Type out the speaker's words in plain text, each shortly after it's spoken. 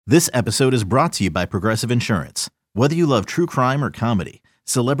This episode is brought to you by Progressive Insurance. Whether you love true crime or comedy,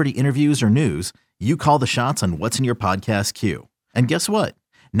 celebrity interviews or news, you call the shots on what's in your podcast queue. And guess what?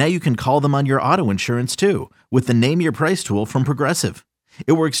 Now you can call them on your auto insurance too with the Name Your Price tool from Progressive.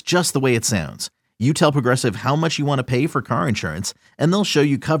 It works just the way it sounds. You tell Progressive how much you want to pay for car insurance, and they'll show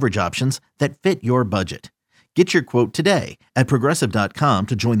you coverage options that fit your budget. Get your quote today at Progressive.com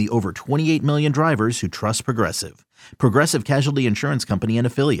to join the over 28 million drivers who trust Progressive. Progressive Casualty Insurance Company and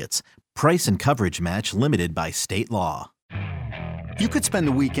Affiliates. Price and coverage match limited by state law. You could spend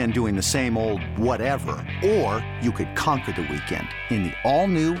the weekend doing the same old whatever, or you could conquer the weekend in the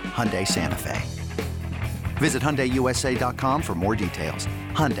all-new Hyundai Santa Fe. Visit HyundaiUSA.com for more details.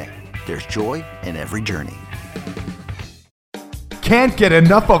 Hyundai, there's joy in every journey. Can't get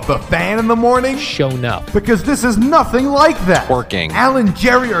enough of the fan in the morning? Shown up. Because this is nothing like that. Working. Al and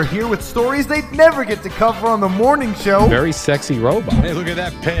Jerry are here with stories they'd never get to cover on the morning show. Very sexy robot. Hey, look at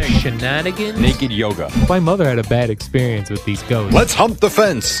that pig. Shenanigans. Naked yoga. My mother had a bad experience with these ghosts. Let's hump the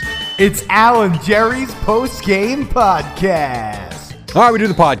fence. It's Al and Jerry's post-game podcast. All right, we do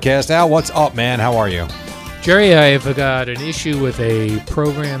the podcast. Al, what's up, man? How are you? Jerry, I've got an issue with a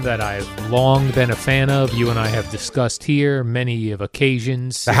program that I've long been a fan of. You and I have discussed here many of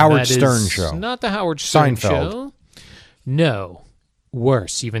occasions. The Howard Stern Show. Not the Howard Stern Seinfeld. Show. No.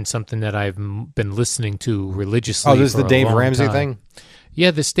 Worse, even something that I've been listening to religiously. Oh, this is for the a Dave long Ramsey time. thing?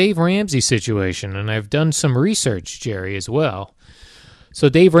 Yeah, this Dave Ramsey situation, and I've done some research, Jerry, as well. So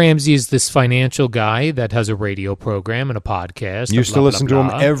Dave Ramsey is this financial guy that has a radio program and a podcast. Used to listen to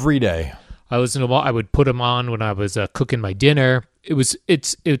him every day. I listen to him. I would put him on when I was cooking my dinner.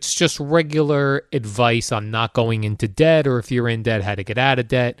 It's just regular advice on not going into debt, or if you're in debt, how to get out of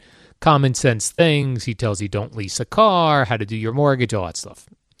debt. Common sense things. He tells you don't lease a car, how to do your mortgage, all that stuff.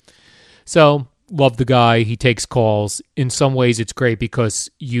 So love the guy. He takes calls. In some ways, it's great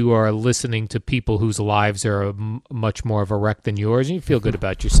because you are listening to people whose lives are much more of a wreck than yours, and you feel good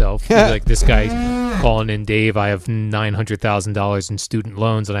about yourself. You're like, this guy calling in, Dave, I have $900,000 in student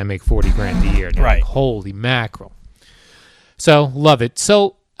loans and I make $40,000 a year. And right. Like, holy mackerel. So love it.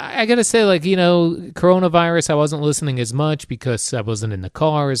 So I got to say, coronavirus, I wasn't listening as much because I wasn't in the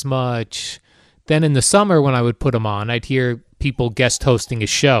car as much. Then in the summer when I would put him on, I'd hear people guest hosting a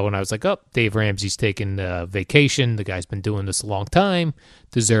show, and I was like, oh, Dave Ramsey's taking a vacation. The guy's been doing this a long time,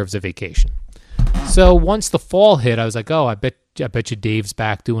 deserves a vacation. So once the fall hit, I was like, oh, I bet you Dave's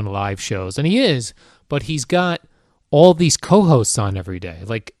back doing live shows. And he is, but he's got all these co-hosts on every day.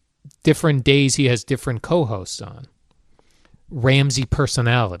 Like different days he has different co-hosts on. Ramsey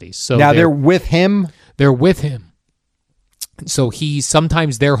personalities. So now they're with him? They're with him. So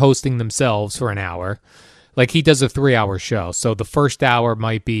sometimes they're hosting themselves for an hour. Like he does a 3-hour show. So the first hour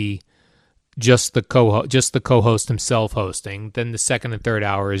might be just the co-host himself hosting. Then the second and third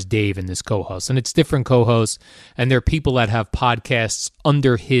hour is Dave and this co-host. And it's different co-hosts. And there are people that have podcasts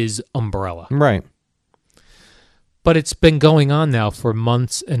under his umbrella. Right. But it's been going on now for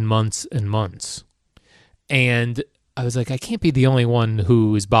months and months and months. And I was like, I can't be the only one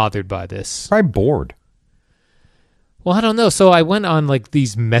who is bothered by this. Probably bored. Well, I don't know. So I went on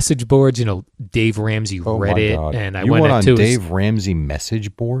these message boards, Dave Ramsey Reddit, and I went on to Dave Ramsey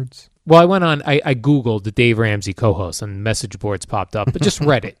message boards. Well, I went on. I googled the Dave Ramsey co-host, and message boards popped up. But just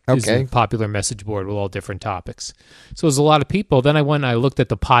Reddit is a popular message board with all different topics. So there's a lot of people. Then I went and I looked at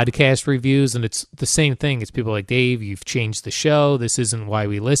the podcast reviews, and it's the same thing. It's people like, Dave, you've changed the show. This isn't why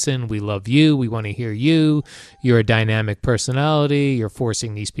we listen. We love you. We want to hear you. You're a dynamic personality. You're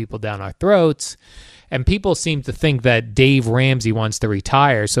forcing these people down our throats. And people seem to think that Dave Ramsey wants to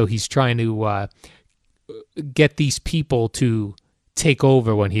retire, so he's trying to get these people to take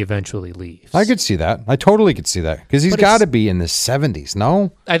over when he eventually leaves. I could see that. I totally could see that because he's got to be in his 70s.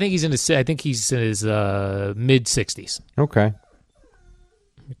 No, I think he's in his mid 60s. Okay.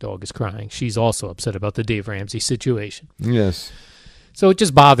 My dog is crying. She's also upset about the Dave Ramsey situation. Yes. So it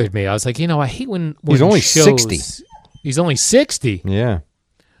just bothered me. I was like, I hate when he's only shows, 60. He's only 60. Yeah.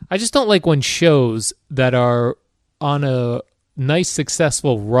 I just don't like when shows that are on a nice,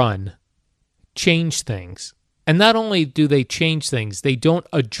 successful run change things. And not only do they change things, they don't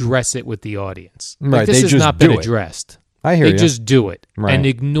address it with the audience. Right, this they has just not been do it. addressed. I hear you. They just do it Right. and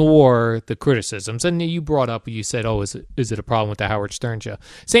ignore the criticisms. And you brought up, you said, oh, is it a problem with the Howard Stern show?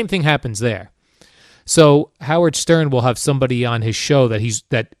 Same thing happens there. So Howard Stern will have somebody on his show that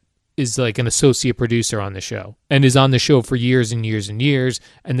is like an associate producer on the show and is on the show for years and years and years,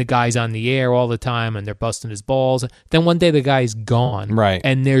 and the guy's on the air all the time and they're busting his balls. Then one day the guy's gone. Right.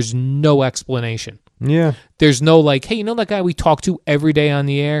 And there's no explanation. Yeah. There's no like, hey, that guy we talk to every day on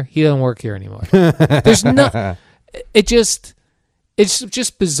the air? He doesn't work here anymore. There's no... It just... It's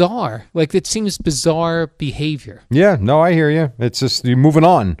just bizarre. Like, it seems bizarre behavior. Yeah, no, I hear you. It's just you're moving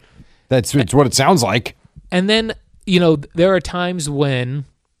on. It's what it sounds like. And then, there are times when,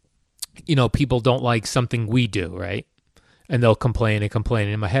 people don't like something we do, right? And they'll complain and complain.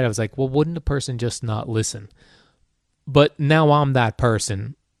 And in my head, I was like, well, wouldn't the person just not listen? But now I'm that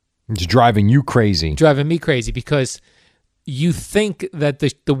person. It's driving you crazy. Driving me crazy because you think that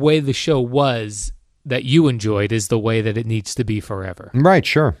the way the show was that you enjoyed is the way that it needs to be forever. Right,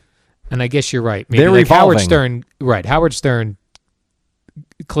 sure. And I guess you're right. Maybe They're like evolving. Howard Stern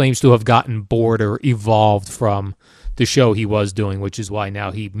claims to have gotten bored or evolved from the show he was doing, which is why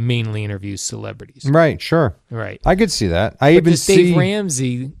now he mainly interviews celebrities. Right, sure. Right. I could see that. But this Dave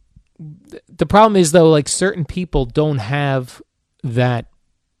Ramsey, the problem is, though, like, certain people don't have that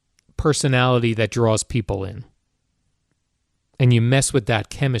personality that draws people in. And you mess with that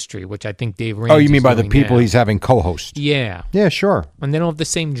chemistry, which I think Dave Ramsey. Oh, you mean by the people now. he's having co-host? Yeah. Yeah, sure. And they don't have the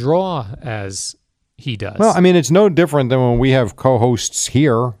same draw as he does. Well, I mean, it's no different than when we have co-hosts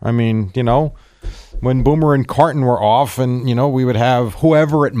here. I mean, when Boomer and Carton were off and, we would have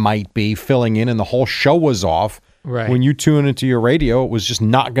whoever it might be filling in and the whole show was off. Right. When you tune into your radio, it was just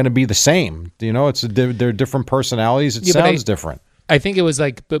not going to be the same. They're different personalities. It sounds different. I think it was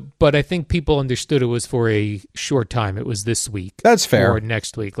like, but I think people understood it was for a short time. It was this week. That's fair. Or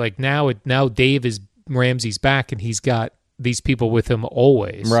next week. Like now Dave Ramsey's back and he's got these people with him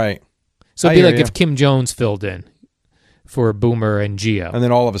always. Right. So it'd be like if Kim Jones filled in for Boomer and Gio. And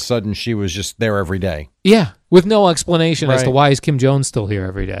then all of a sudden she was just there every day. Yeah, with no explanation as to Right. why is Kim Jones still here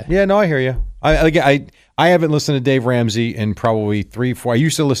every day. Yeah, no, I hear you. I haven't listened to Dave Ramsey in probably 3-4. I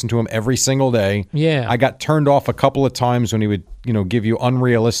used to listen to him every single day. Yeah. I got turned off a couple of times when he would, give you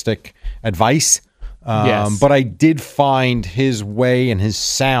unrealistic advice. Yes. But I did find his way and his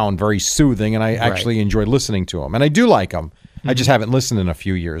sound very soothing, and I actually enjoyed listening to him. And I do like him. I just haven't listened in a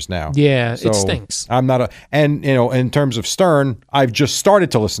few years now. Yeah, So it stinks. I'm not in terms of Stern, I've just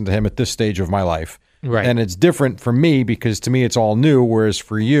started to listen to him at this stage of my life. Right. And it's different for me because to me it's all new, whereas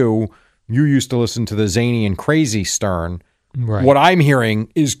for you used to listen to the zany and crazy Stern. Right. What I'm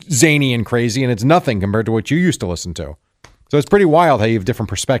hearing is zany and crazy, and it's nothing compared to what you used to listen to. So it's pretty wild how you have different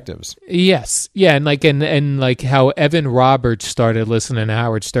perspectives. Yes, yeah, and like how Evan Roberts started listening to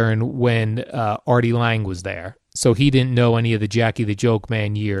Howard Stern when Artie Lang was there, so he didn't know any of the Jackie the Joke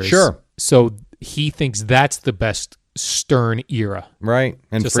Man years. Sure. So he thinks that's the best Stern era. Right.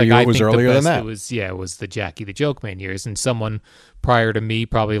 And Just for like you, I it was think the earlier than best, that. It was the Jackie the Joke Man years, and someone prior to me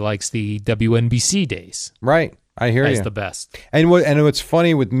probably likes the WNBC days Right. I hear as you. the best. And what's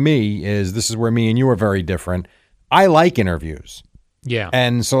funny with me is this is where me and you are very different. I like interviews. Yeah.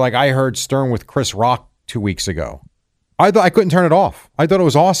 And so like I heard Stern with Chris Rock 2 weeks ago. I thought I couldn't turn it off. I thought it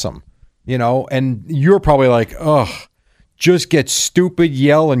was awesome. And you're probably like, ugh, just get stupid,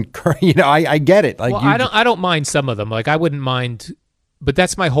 yell, and I get it. Like, well, I don't mind some of them. Like, I wouldn't mind, but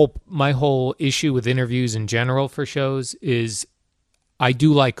that's my whole issue with interviews in general for shows is I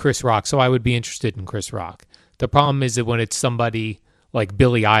do like Chris Rock, so I would be interested in Chris Rock. The problem is that when it's somebody like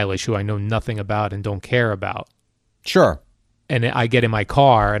Billie Eilish, who I know nothing about and don't care about, Sure. and I get in my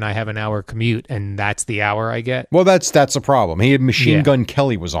car and I have an hour commute, and that's the hour I get. Well, that's a problem. He had Machine Yeah. Gun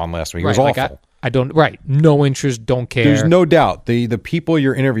Kelly was on last week. It was Right, like awful. I don't. Right, no interest, don't care. There's no doubt the people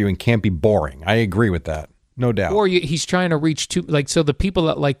you're interviewing can't be boring. I agree with that. No doubt. Or he's trying to reach so the people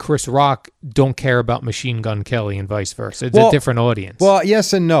that like Chris Rock don't care about Machine Gun Kelly and vice versa. It's a different audience. Well,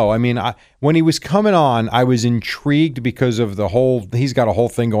 yes and no. I mean, when he was coming on, I was intrigued because of he's got a whole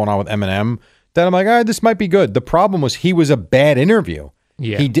thing going on with Eminem that I'm like, all right, this might be good. The problem was he was a bad interview.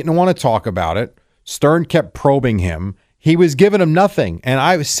 Yeah. He didn't want to talk about it. Stern kept probing him. He was giving him nothing. And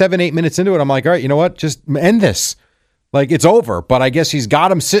I was 7-8 minutes into it. I'm like, all right, you know what? Just end this. Like, it's over. But I guess he's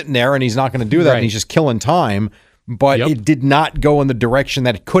got him sitting there and he's not going to do that. Right. And he's just killing time. But Yep. it did not go in the direction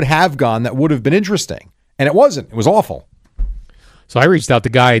that it could have gone that would have been interesting. And it wasn't. It was awful. So I reached out to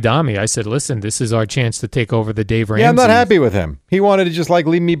Guy Adami. I said, listen, this is our chance to take over the Dave Ramsey. Yeah, I'm not happy with him. He wanted to just like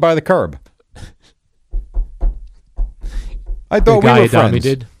leave me by the curb. I thought we Guy were Adami friends.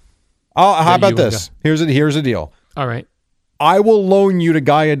 did. How That about you and this? Here's a deal. All right. I will loan you to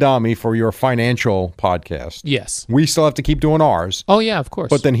Guy Adami for your financial podcast. Yes. We still have to keep doing ours, Oh, yeah, of course.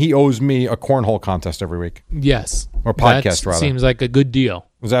 but then he owes me a cornhole contest every week. yes. Or podcast, That rather. Seems like a good deal.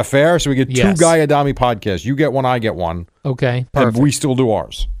 Is that fair? So we get Yes. two Guy Adami podcasts. You get one, I get one. Okay. And Perfect. we still do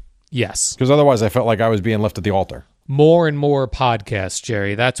ours. Yes. Because otherwise I felt like I was being left at the altar. More and more podcasts,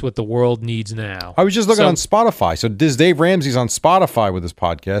 Jerry. That's what the world needs now. I was just looking So- on Spotify. So this Dave Ramsey's on Spotify with his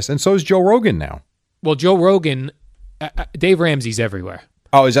podcast, and so is Joe Rogan now. Well, Joe Rogan, Dave Ramsey's everywhere.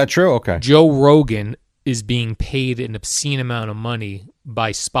 Oh, is that true? Okay. Joe Rogan is being paid an obscene amount of money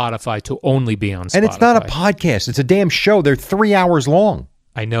by Spotify to only be on Spotify. And it's not a podcast. It's a damn show. They're 3 hours long.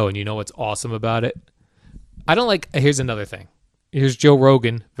 I know, and you know what's awesome about it? I don't like... Here's another thing. Here's Joe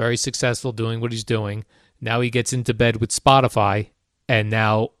Rogan, very successful doing what he's doing. Now he gets into bed with Spotify, and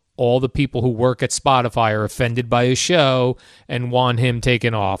now all the people who work at Spotify are offended by his show and want him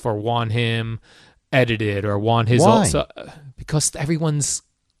taken off or want him edited or want his... Why? Because everyone's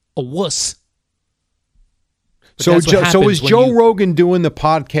a wuss. But So, that's what so happens is when Joe you- Rogan doing the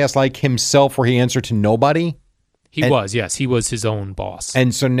podcast like himself where he answered to nobody? He was, yes. He was his own boss.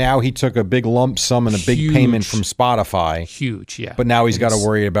 And so now he took a big lump sum and a big Huge. payment from Spotify, Huge, yeah. but now he's got to It's-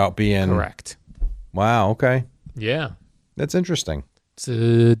 worry about being... Correct. Wow, okay. Yeah. That's interesting. It's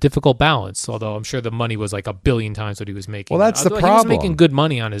a difficult balance, although I'm sure the money was like a billion times what he was making. Well, that's the Although He was problem. making good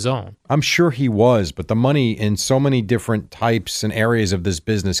money on his own. I'm sure he was, but the money in so many different types and areas of this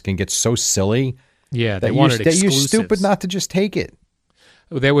business can get so silly Yeah, they that wanted you're exclusives. stupid not to just take it.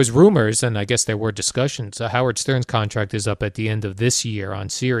 There was rumors, and I guess there were discussions. Howard Stern's contract is up at the end of this year on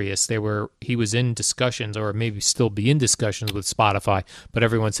Sirius. He was in discussions, or maybe still be in discussions with Spotify, but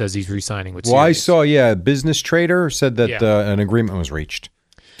everyone says he's re-signing with Well, I Sirius. saw, Business Trader said that Yeah. an agreement was reached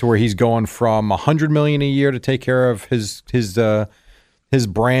to where he's going from $100 million a year to take care of his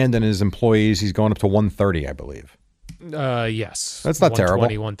brand and his employees. He's going up to 130, I believe. Yes. That's not terrible.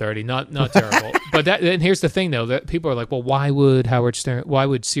 130, not terrible. But and here's the thing, though, that people are like, well, why would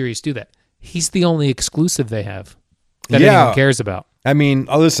Sirius do that? He's the only exclusive they have that anyone cares about. I mean,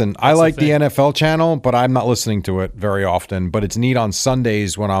 listen, I That's like the the thing. NFL channel, but I'm not listening to it very often. But it's neat on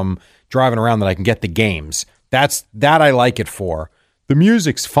Sundays when I'm driving around that I can get the games. That I like it for. The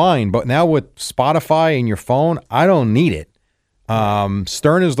music's fine, but now with Spotify and your phone, I don't need it.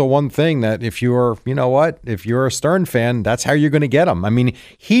 Stern is the one thing that if you're a Stern fan, that's how you're going to get him. I mean,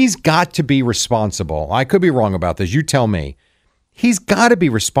 he's got to be responsible. I could be wrong about this. You tell me. He's got to be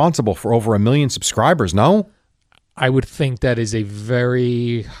responsible for over 1 million subscribers, no? I would think that is a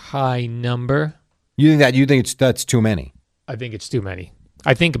very high number. You think that's too many? I think it's too many.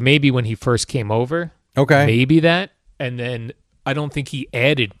 I think maybe when he first came over, Okay. maybe that, and then I don't think he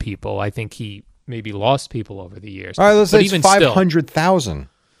added people. I think he maybe lost people over the years. All right, let's But say it's even still- 500,000.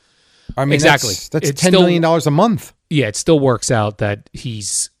 I mean, Exactly. That's It's $10 still- million a month. Yeah, it still works out that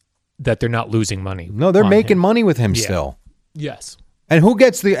they're not losing money. No, they're on making him. money with him Yeah. still. Yes. And who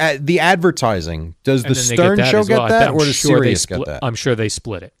gets the advertising? Does the And then they Stern that show as well. get that, I'm or does sure they Sirius split- get that? I'm sure they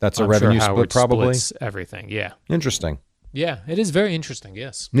split it. That's a I'm revenue sure split, Howard probably? splits everything. Yeah. Interesting. Yeah, it is very interesting.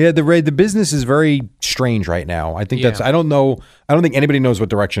 Yes. Yeah, the business is very strange right now. I think Yeah. I don't know. I don't think anybody knows what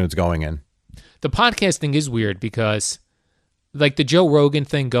direction it's going in. The podcasting is weird because, like the Joe Rogan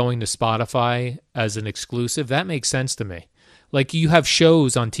thing going to Spotify as an exclusive, that makes sense to me. Like you have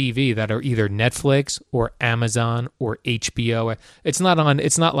shows on TV that are either Netflix or Amazon or HBO. It's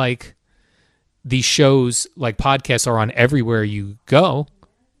not like these shows like podcasts are on everywhere you go.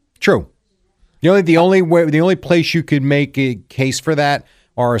 True. The only place you could make a case for that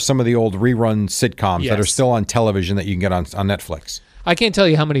are some of the old rerun sitcoms that are Yes. still on television that you can get on Netflix. I can't tell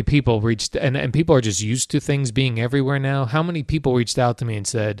you how many people reached, and people are just used to things being everywhere now. How many people reached out to me and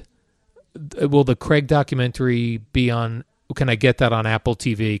said, will the Craig documentary be on, can I get that on Apple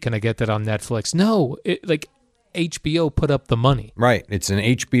TV? Can I get that on Netflix? No, like HBO put up the money. Right. It's an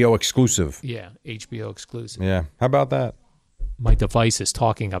HBO exclusive. Yeah, HBO exclusive. Yeah. How about that? My device is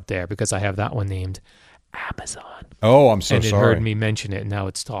talking up there because I have that one named Amazon. Oh, I'm so and it sorry. heard me mention it, and now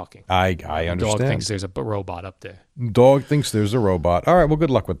it's talking. I The understand. dog thinks there's a robot up there. Dog thinks there's a robot. All right. Well, good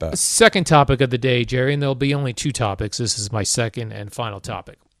luck with that. Second topic of the day, Jerry, and there'll be only 2 topics. This is my second and final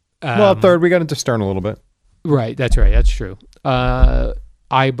topic. Well, third, we got into Stern a little bit. Right, that's true.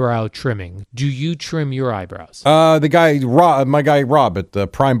 Eyebrow trimming. Do you trim your eyebrows? The guy, my guy Rob at the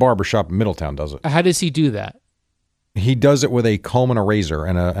Prime Barbershop in Middletown does it. How does he do that? He does it with a comb and a razor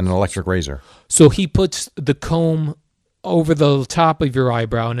and an electric razor. So he puts the comb over the top of your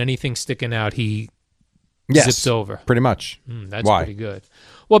eyebrow, and anything sticking out, he Yes, zips over. pretty much. That's Why? pretty good.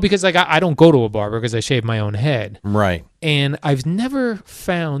 Well, because like I don't go to a barber because I shave my own head. Right. And I've never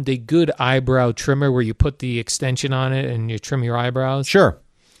found a good eyebrow trimmer where you put the extension on it and you trim your eyebrows. Sure.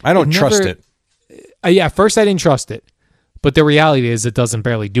 I don't It trust never- it. Yeah, at first I didn't trust it. But the reality is it doesn't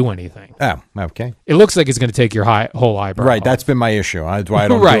barely do anything. Oh, okay. It looks like it's going to take your whole eyebrow Right. off. That's been my issue. That's why I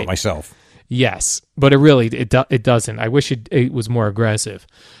don't do Right. it myself. Yes, but it doesn't. I wish it was more aggressive.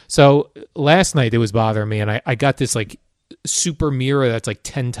 So last night it was bothering me, and I got this like super mirror that's like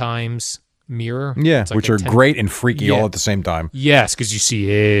 10 times mirror. Yeah, It's like which a are 10 great and freaky Yeah. all at the same time. Yes, because you see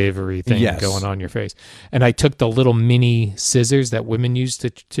everything Yes. going on in your face. And I took the little mini scissors that women use to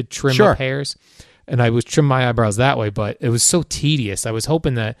trim Sure. up hairs, and I was trim my eyebrows that way, but it was so tedious. I was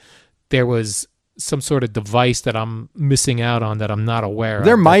hoping that there was some sort of device that I'm missing out on that I'm not aware of.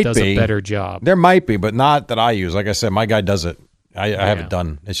 There might that does be a better job. There might be, but not that I use. Like I said, my guy does it. I have it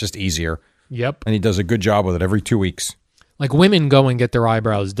done. It's just easier. Yep. And he does a good job with it every 2 weeks. Like women go and get their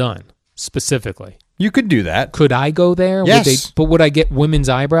eyebrows done specifically. You could do that. Could I go there? Yes. But would I get women's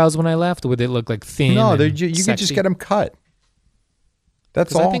eyebrows when I left? Would they look like thin? No, and you could just sexy? get them cut.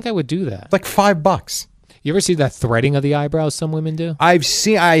 That's all. I think I would do that. It's like $5. You ever see that threading of the eyebrows some women do? I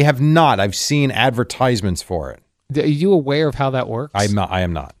have not. I've seen advertisements for it. Are you aware of how that works? I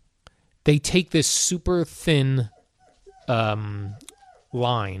am not. They take this super thin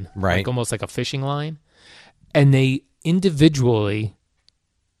line, Right. like almost like a fishing line, and they individually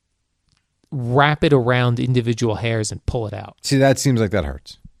wrap it around individual hairs and pull it out. See, that seems like that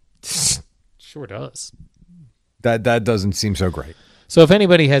hurts. Sure does. That doesn't seem so great. So if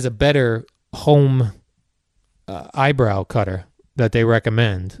anybody has a better home eyebrow cutter that they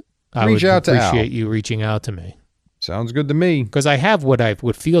recommend, I would Reach out to Al. appreciate you reaching out to me. Sounds good to me. Because I have what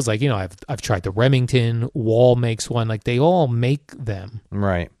feels like, I've tried the Remington, Wall makes one, like they all make them,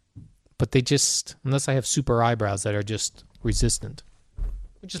 Right. but they just, unless I have super eyebrows that are just resistant,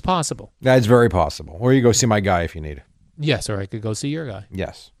 which is possible. That's very possible. Or you go see my guy if you need. Yes, or I could go see your guy.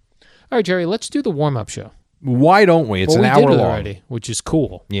 Yes. All right, Jerry, let's do the warm-up show. Why don't we? It's Well, an we hour did it long. already, which is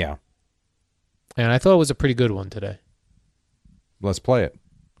cool. Yeah. And I thought it was a pretty good one today. Let's play it.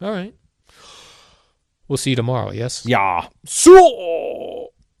 All right. We'll see you tomorrow, yes? Yeah.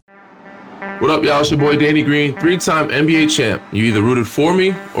 What up, y'all? It's your boy Danny Green, 3-time NBA champ. You either rooted for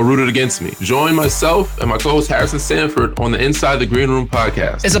me or rooted against me. Join myself and my co-host Harrison Sanford on the Inside the Green Room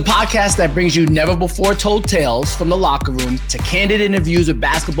podcast. It's a podcast that brings you never before told tales from the locker room to candid interviews with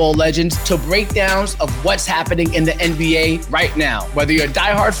basketball legends to breakdowns of what's happening in the NBA right now. Whether you're a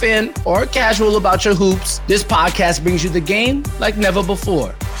diehard fan or casual about your hoops, this podcast brings you the game like never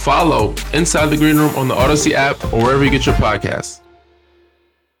before. Follow Inside the Green Room on the Odyssey app or wherever you get your podcasts.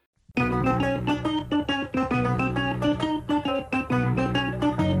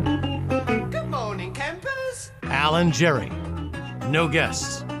 Al and Jerry. No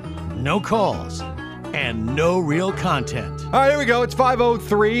guests, no calls, and no real content. All right, here we go. It's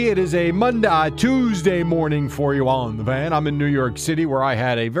 5:03. It is a Tuesday morning for you on the van. I'm in New York City where I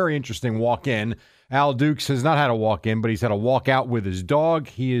had a very interesting walk-in. Al Dukes has not had a walk-in, but he's had a walk-out with his dog.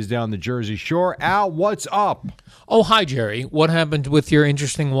 He is down the Jersey Shore. Al, what's up? Oh, hi, Jerry. What happened with your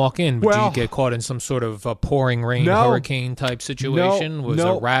interesting walk-in? Did you get caught in some sort of pouring rain, hurricane-type situation? Was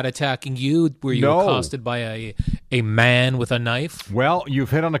a rat attacking you? Were you accosted by a man with a knife? Well,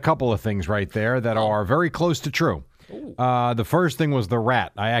 you've hit on a couple of things right there that are very close to true. The first thing was the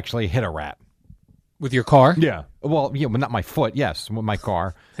rat. I actually hit a rat. With your car? Yeah. Well, not my foot. Yes, with my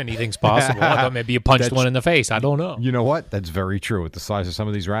car. Anything's possible. I thought maybe you punched one in the face. I don't know. You know what? That's very true with the size of some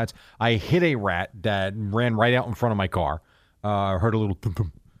of these rats. I hit a rat that ran right out in front of my car. Heard a little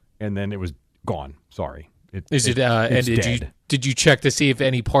thump, and then it was gone. Sorry. It's dead. Did you check to see if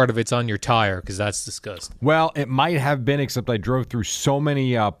any part of it's on your tire? Because that's disgusting. Well, it might have been, except I drove through so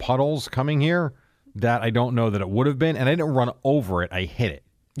many puddles coming here that I don't know that it would have been. And I didn't run over it. I hit it.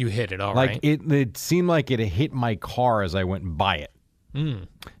 You hit it, all right. It seemed like it hit my car as I went by it.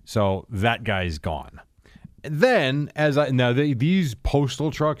 So that guy's gone. Then, these postal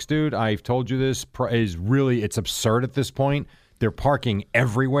trucks, dude, I've told you this, is really, it's absurd at this point. They're parking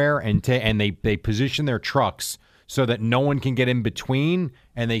everywhere, and they position their trucks so that no one can get in between,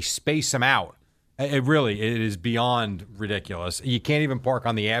 and they space them out. It is beyond ridiculous. You can't even park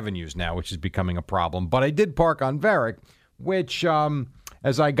on the avenues now, which is becoming a problem. But I did park on Varick, which...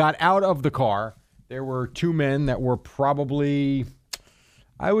 as I got out of the car, there were two men that were probably,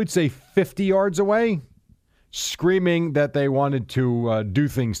 I would say, 50 yards away, screaming that they wanted to do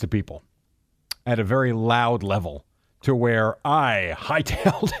things to people at a very loud level to where I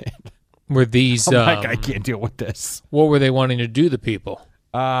hightailed it. Were these... I can't deal with this. What were they wanting to do to people?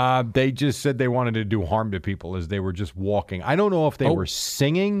 They just said they wanted to do harm to people as they were just walking. I don't know if they were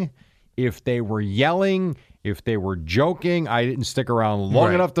singing, if they were yelling... If they were joking, I didn't stick around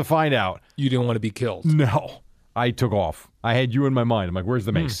long enough to find out. You didn't want to be killed. No. I took off. I had you in my mind. I'm like, where's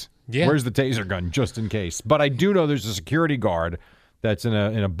the mace? Yeah. Where's the taser gun, just in case? But I do know there's a security guard that's in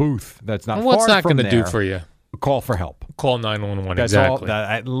a booth that's not far from there. What's that going to do for you? Call for help. Call 911, That's exactly. all.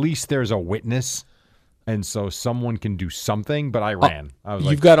 At least there's a witness And so someone can do something, but I ran. I was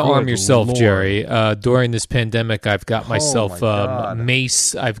You've like, got to "Good arm yourself, Lord." Jerry. During this pandemic, I've got myself my God.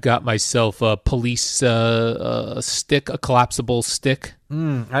 mace. I've got myself a police stick, a collapsible stick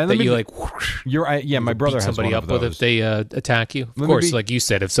that you like. My brother beat has somebody one up of with those. if they attack you. Of me course, be- like you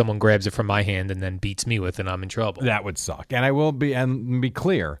said, if someone grabs it from my hand and then beats me with it, I'm in trouble. That would suck. And I will be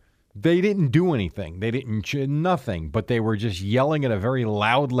clear. They didn't do anything. They didn't nothing, but they were just yelling at a very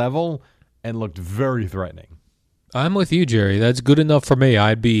loud level and looked very threatening. I'm with you, Jerry. That's good enough for me.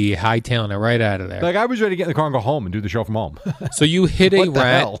 I'd be hightailing it right out of there. Like I was ready to get in the car and go home and do the show from home. So you hit a What the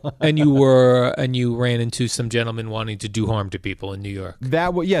rat, hell? and you ran into some gentleman wanting to do harm to people in New York.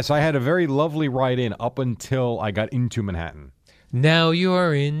 Yes, I had a very lovely ride in up until I got into Manhattan. Now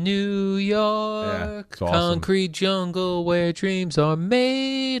you're in New York, it's awesome. concrete jungle where dreams are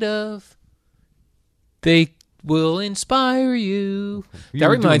made of. They will inspire you. You That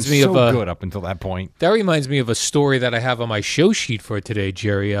were reminds doing me so of a good up until that point. That reminds me of a story that I have on my show sheet for today,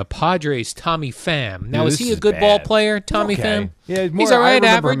 Jerry. Padres Tommy Pham. Now, Yeah, is this he a is good ball bad. player, Tommy Okay. Pham? Yeah, He's all right, I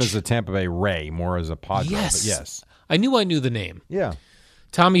remember average. him as a Tampa Bay Ray, more as a Padre. Yes. But yes. I knew the name. Yeah.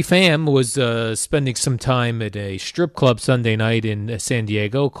 Tommy Pham was spending some time at a strip club Sunday night in San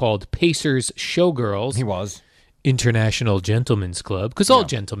Diego called Pacers Showgirls. He was. International Gentlemen's Club, because all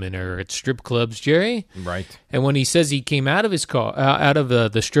gentlemen are at strip clubs, Jerry. Right. And when he says he came out of his car, out of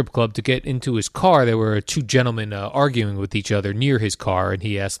the strip club to get into his car, there were two gentlemen arguing with each other near his car, and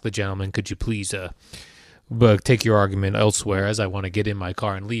he asked the gentleman, "Could you please take your argument elsewhere, as I want to get in my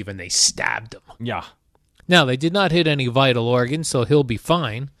car and leave?" And they stabbed him. Yeah. Now, they did not hit any vital organs, so he'll be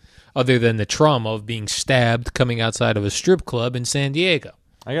fine, other than the trauma of being stabbed coming outside of a strip club in San Diego.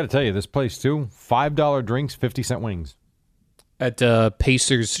 I got to tell you, this place, too, $5 drinks, 50-cent wings. At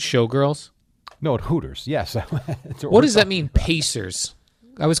Pacers Showgirls? No, at Hooters, yes. What does that mean, Pacers?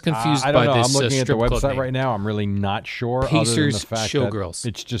 I was confused I by don't know. this I'm looking at the strip club website name. right now. I'm really not sure. Pacers other than the fact Showgirls. that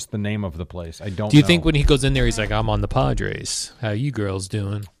it's just the name of the place. I don't Do you know. think when he goes in there, he's like, "I'm on the Padres. How you girls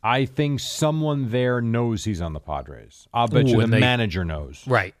doing?" I think someone there knows he's on the Padres. I'll bet Ooh, you the and they- manager knows.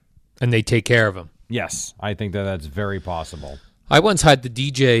 Right. And they take care of him. Yes, I think that's very possible. I once had the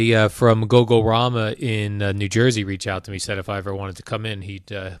DJ from Go-Go Rama in New Jersey reach out to me, said if I ever wanted to come in, he'd,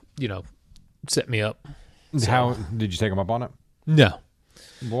 set me up. How did you take him up on it? No.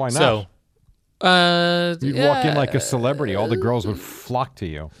 Well, why not? So, You'd walk in like a celebrity. All the girls would flock to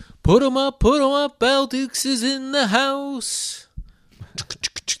you. Put 'em up, Bell Dukes is in the house.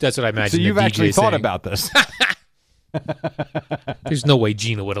 That's what I imagine. So the you've DJ actually thought saying. about this. There's no way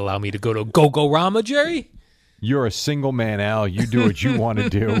Gina would allow me to go to Go-Go Rama, Jerry. You're a single man, Al. You do what you want to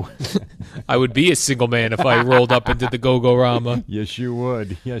do. I would be a single man if I rolled up into the Go-Go Rama. Yes, you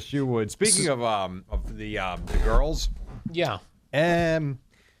would. Yes, you would. Speaking of the girls, Yeah.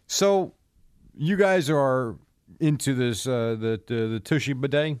 so you guys are into this the Tushy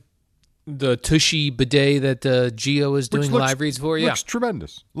bidet, The Tushy bidet that Gio is doing which looks- live reads for. Yeah. looks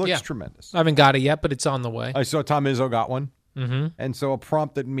tremendous. Looks Yeah. tremendous. I haven't got it yet, but it's on the way. I saw Tom Izzo got one, and so it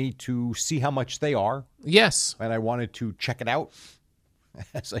prompted me to see how much they are, Yes. and I wanted to check it out,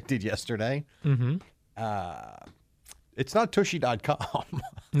 as I did yesterday. Mm-hmm. It's not Tushy.com,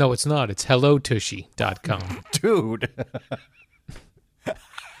 No, it's not. It's hellotushy.com. dude.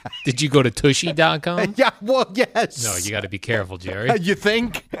 Did you go to tushy.com? Yeah, well, yes. No, you got to be careful, Jerry. You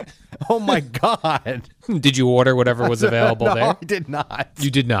think? Oh my God! Did you order whatever was available no, there? I did not. You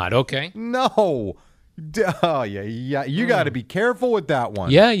did not. Okay. No. Oh, yeah. You got to be careful with that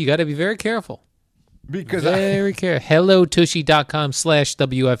one. Yeah, you got to be very careful. Because Very careful.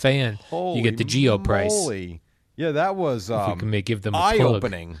 hellotushy.com/WFAN. You get the Geo price. moly. Yeah, that was You can give them a plug.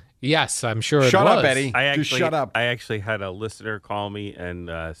 eye-opening. Yes, I'm sure it Shut was. up, Eddie. I Just shut up. I actually had a listener call me and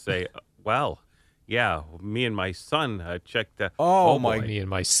say, "Well, yeah, me and my son checked." Oh, boy. my Me and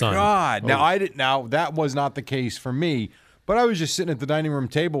my son. God. Oh. Now that was not the case for me, but I was just sitting at the dining room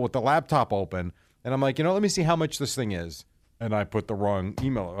table with the laptop open, and I'm like, let me see how much this thing is. And I put the wrong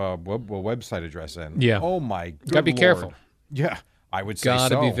email website address in. Yeah. Oh my God. Gotta be careful. Yeah, I would say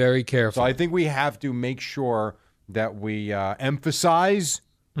Gotta so. be very careful. So I think we have to make sure that we emphasize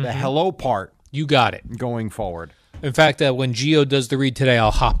Mm-hmm. the hello part You got it. going forward. In fact, when Gio does the read today,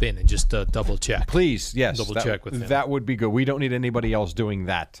 I'll hop in and just double check. Please, yes. Double that, check with him. That would be good. We don't need anybody else doing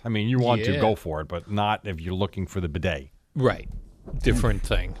that. I mean, you want to Yeah. go for it, but not if you're looking for the bidet. Right. Different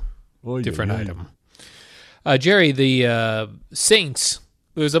thing. Oy, Different oy, oy. item. Jerry, the Saints.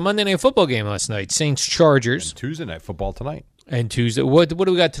 There was a Monday Night Football game last night. Saints Chargers. Tuesday night football tonight. And Tuesday. What do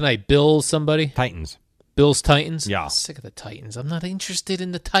we got tonight? Bills somebody? Titans. Bills Titans? Yeah. I'm sick of the Titans. I'm not interested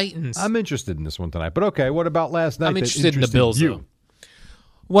in the Titans. I'm interested in this one tonight, but okay. What about last night? I'm that interested in the Bills, you? though.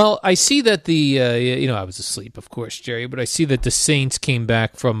 Well, I see that I was asleep, of course, Jerry, but I see that the Saints came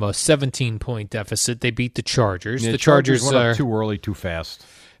back from a 17-point deficit. They beat the Chargers. Yeah, the Chargers went are up too early, too fast.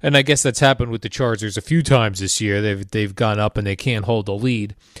 And I guess that's happened with the Chargers a few times this year. They've gone up and they can't hold the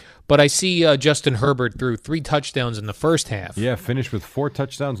lead. But I see Justin Herbert threw 3 touchdowns in the first half. Yeah, finished with 4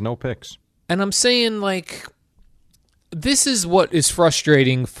 touchdowns, no picks. And I'm saying, like, this is what is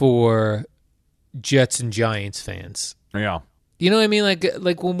frustrating for Jets and Giants fans. Yeah. You know what I mean?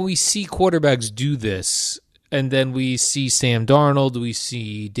 Like when we see quarterbacks do this, and then we see Sam Darnold, we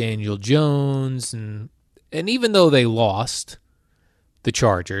see Daniel Jones, and even though they lost the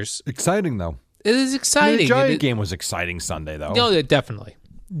Chargers. Exciting, though. It is exciting. The Giant game was exciting Sunday, though. No, definitely.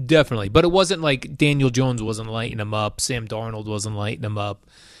 Definitely. But it wasn't like Daniel Jones wasn't lighting him up. Sam Darnold wasn't lighting him up.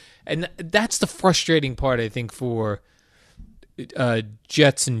 And that's the frustrating part, I think, for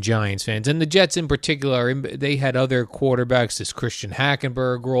Jets and Giants fans. And the Jets in particular, they had other quarterbacks. This Christian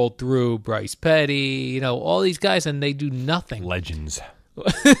Hackenberg rolled through, Bryce Petty, all these guys, and they do nothing. Legends.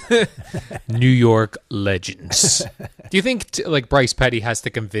 New York legends. Do you think like Bryce Petty has to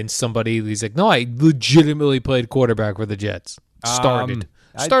convince somebody? He's like, no, I legitimately played quarterback for the Jets.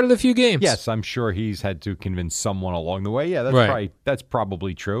 Started a few games. Yes, I'm sure he's had to convince someone along the way. Yeah, that's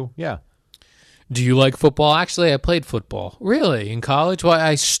probably true. Yeah. Do you like football? Actually, I played football. Really? In college? Well,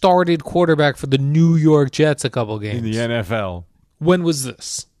 I started quarterback for the New York Jets a couple games. In the NFL. When was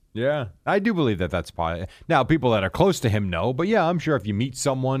this? Yeah, I do believe that's probably. Now, people that are close to him know, but yeah, I'm sure if you meet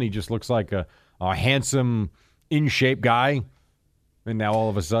someone, he just looks like a handsome, in-shape guy, and now all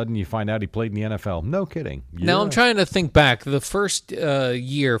of a sudden you find out he played in the NFL. No kidding. Yeah. Now, I'm trying to think back. The first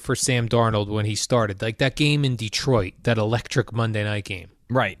year for Sam Darnold when he started, like that game in Detroit, that electric Monday night game.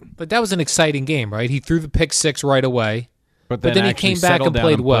 Right. But that was an exciting game, right? He threw the pick 6 right away, but then he came back and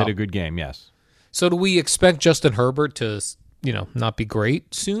played well. Played a good game, yes. So do we expect Justin Herbert to not be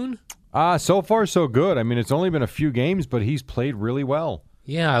great soon? So far so good. I mean, it's only been a few games, but he's played really well.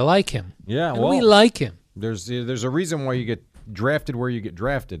 Yeah, I like him. Yeah, we like him. There's a reason why you get drafted where you get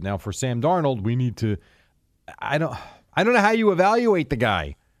drafted. Now, for Sam Darnold, we need to. I don't know how you evaluate the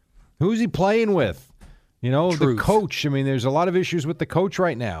guy. Who's he playing with? The coach. I mean, there's a lot of issues with the coach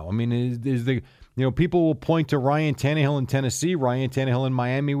right now. I mean, is the people will point to Ryan Tannehill in Tennessee, Ryan Tannehill in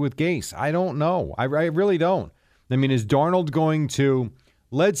Miami with Gase. I don't know. I really don't. I mean, is Darnold going to,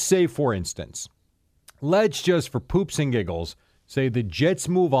 let's say, for instance, let's just for poops and giggles, say the Jets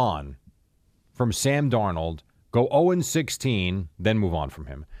move on from Sam Darnold, go 0-16, then move on from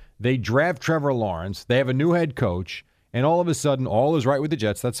him. They draft Trevor Lawrence. They have a new head coach, and all of a sudden, all is right with the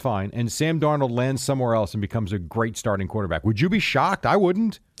Jets. That's fine. And Sam Darnold lands somewhere else and becomes a great starting quarterback. Would you be shocked? I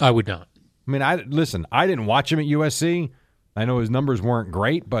wouldn't. I would not. I mean, I didn't watch him at USC. I know his numbers weren't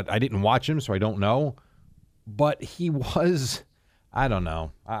great, but I didn't watch him, so I don't know. But he was, I don't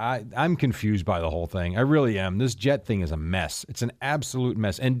know. I'm confused by the whole thing. I really am. This Jet thing is a mess. It's an absolute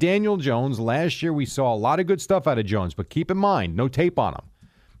mess. And Daniel Jones, last year we saw a lot of good stuff out of Jones, but keep in mind, no tape on him.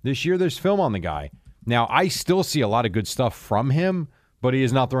 This year there's film on the guy. Now, I still see a lot of good stuff from him, but he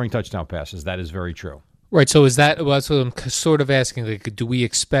is not throwing touchdown passes. That is very true. Right, so that's what I'm sort of asking. Like, do we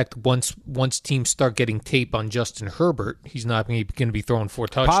expect once teams start getting tape on Justin Herbert, he's not going to be throwing 4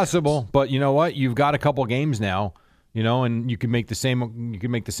 touchdowns? Possible, but you know what? You've got a couple games now, and you can make the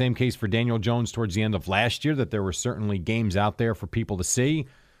same case for Daniel Jones towards the end of last year that there were certainly games out there for people to see.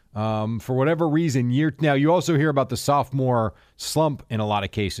 For whatever reason, now you also hear about the sophomore slump in a lot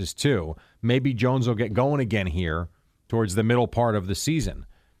of cases too. Maybe Jones will get going again here towards the middle part of the season.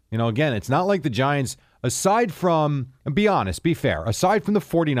 Again, it's not like the Giants. Aside from, and be honest, be fair, aside from the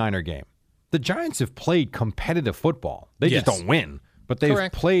 49er game, the Giants have played competitive football. They just don't win. But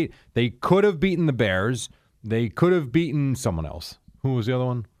they've played, they could have beaten the Bears. They could have beaten someone else. Who was the other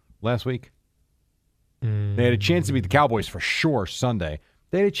one last week? They had a chance to beat the Cowboys for sure Sunday.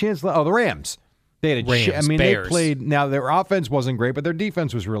 They had a chance, the Rams. They had Bears. They played, now their offense wasn't great, but their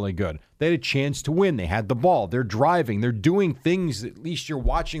defense was really good. They had a chance to win. They had the ball. They're driving. They're doing things, at least you're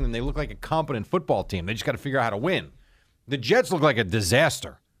watching them. They look like a competent football team. They just got to figure out how to win. The Jets look like a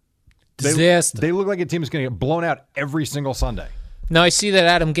disaster. They look like a team that's going to get blown out every single Sunday. Now, I see that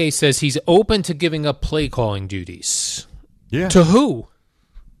Adam Gase says he's open to giving up play calling duties. Yeah. To who?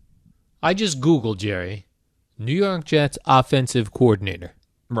 I just Googled, Jerry. New York Jets offensive coordinator.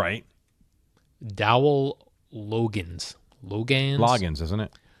 Right. Dowell Loggins, isn't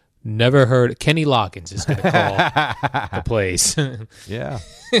it? Never heard. Kenny Loggins is going to call the plays. Yeah.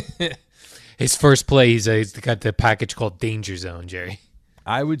 His first play, he's got the package called Danger Zone, Jerry.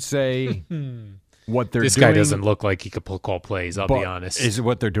 I would say what they're doing. This guy doesn't look like he could call plays, I'll be honest. Is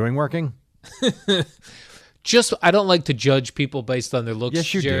what they're doing working? I don't like to judge people based on their looks.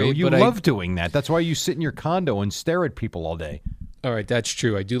 Yes, you Jerry, do. You but love doing that. That's why you sit in your condo and stare at people all day. All right, that's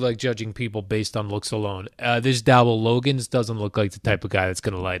true. I do like judging people based on looks alone. This Dowell Logans doesn't look like the type of guy that's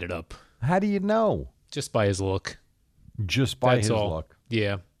going to light it up. How do you know? Just by his look. Just by That's his all. look.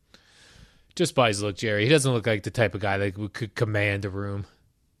 Yeah. Just by his look, Jerry. He doesn't look like the type of guy that could command a room.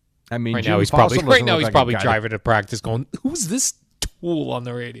 I mean, Right Jim now he's Fossil probably doesn't look like a guy that- driving to practice going, who's this tool on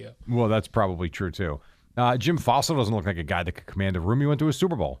the radio? Well, that's probably true, too. Jim Fossil doesn't look like a guy that could command a room. He went to a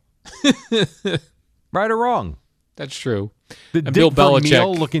Super Bowl. Right or wrong? That's true. Did And Dick Bill Belichick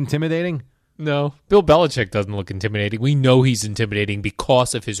Vermeil look intimidating? No, Bill Belichick doesn't look intimidating. We know he's intimidating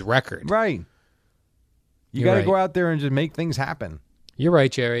because of his record. Right. You You're got to right. go out there and just make things happen. You're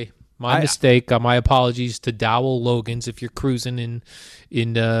right, Jerry. My mistake. My apologies to Dowell Logans if you're cruising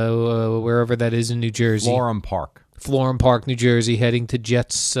in wherever that is in New Jersey. Florham Park, New Jersey, heading to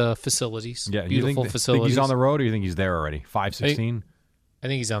Jets facilities. Yeah, Beautiful think facilities. he's on the road, or you think he's there already? 5:16. I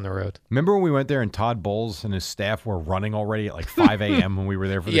think he's on the road. Remember when we went there and Todd Bowles and his staff were running already at like 5 a.m. when we were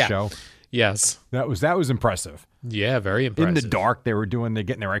there for the Yeah. show? Yes. That was impressive. Yeah, very impressive. In the dark, they're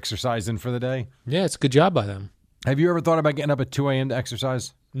getting their exercise in for the day. Yeah, it's a good job by them. Have you ever thought about getting up at 2 a.m. to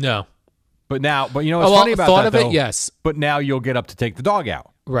exercise? No. But you know what's funny about thought that, of though? it, yes. But now you'll get up to take the dog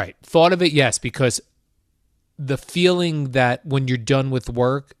out. Right. Thought of it, yes, because the feeling that when you're done with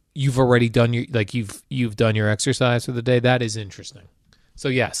work, you've already done you've done your exercise for the day, that is interesting. So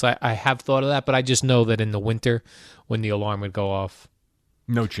yes, I have thought of that, but I just know that in the winter when the alarm would go off,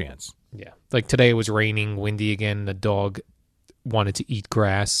 no chance. Yeah. Like today it was raining, windy again, the dog wanted to eat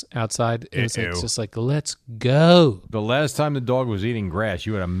grass outside. It's just like, let's go. The last time the dog was eating grass,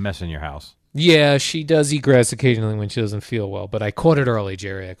 you had a mess in your house. Yeah, she does eat grass occasionally when she doesn't feel well, but I caught it early,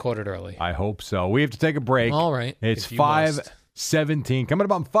 Jerry. I caught it early. I hope so. We have to take a break. All right. It's if you must. 5:17. Coming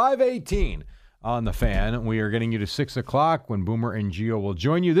up on 5:18 on the Fan. We are getting you to 6 o'clock when Boomer and Gio will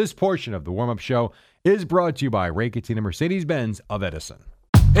join you. This portion of the warm-up show is brought to you by Ray Cattina Mercedes-Benz of Edison.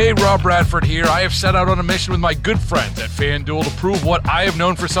 Hey, Rob Bradford here. I have set out on a mission with my good friends at FanDuel to prove what I have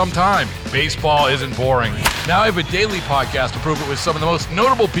known for some time. Baseball isn't boring. Now I have a daily podcast to prove it with some of the most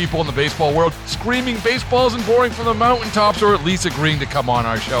notable people in the baseball world, screaming baseball isn't boring from the mountaintops, or at least agreeing to come on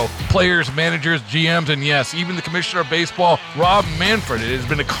our show. Players, managers, GMs, and yes, even the commissioner of baseball, Rob Manfred. It has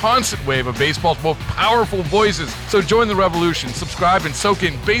been a constant wave of baseball's most powerful voices. So join the revolution. Subscribe and soak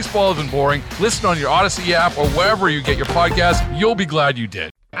in Baseball Isn't Boring. Listen on your Odyssey app or wherever you get your podcast. You'll be glad you did.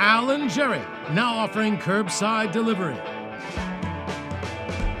 Alan Jerry, now offering curbside delivery.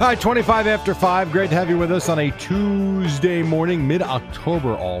 All right, 25 after 5. Great to have you with us on a Tuesday morning,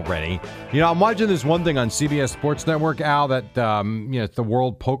 mid-October already. You know, I'm watching this one thing on CBS Sports Network, Al, that, it's the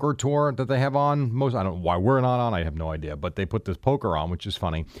World Poker Tour that they have on. I don't know why we're not on. I have no idea. But they put this poker on, which is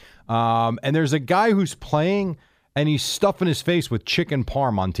funny. And there's a guy who's playing, and he's stuffing his face with chicken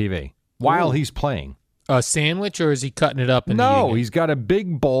parm on TV while he's playing. A sandwich, or is he cutting it up? And No, eating it? he's got a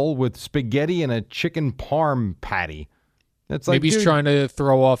big bowl with spaghetti and a chicken parm patty. That's like, Maybe he's dude, trying to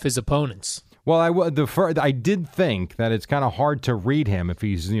throw off his opponents. Well, I did think that it's kind of hard to read him if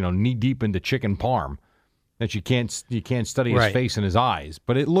he's knee deep into chicken parm, that you can't study his Right. face and his eyes,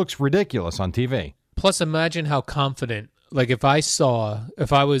 but it looks ridiculous on TV. Plus, imagine how confident. Like if I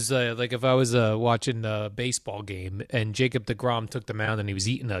was watching a baseball game and Jacob deGrom took the mound and he was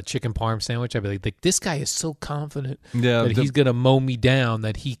eating a chicken parm sandwich, I'd be like this guy is so confident that he's gonna mow me down,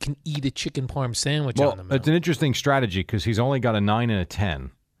 that he can eat a chicken parm sandwich on the mound. It's an interesting strategy because he's only got a 9 and a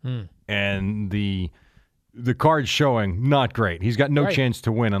 10, and the card's showing not great. He's got no Right. chance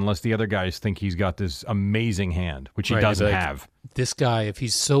to win unless the other guys think he's got this amazing hand, which he Right, doesn't like, have. This guy, if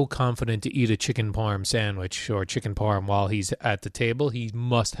he's so confident to eat a chicken parm sandwich or chicken parm while he's at the table, he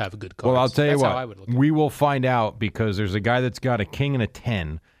must have good cards. Well, I'll tell you That's what, how I would look at it. we will find out because there's a guy that's got a king and a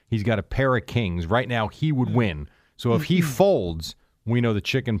 10. He's got a pair of kings. Right now, he would win. So if he folds, we know the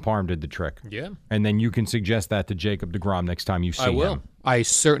chicken parm did the trick. Yeah. And then you can suggest that to Jacob deGrom next time you see I will. him. I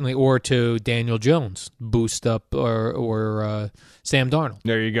certainly, or to Daniel Jones, boost up, or Sam Darnold.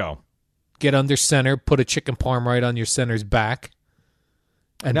 There you go. Get under center, put a chicken parm right on your center's back,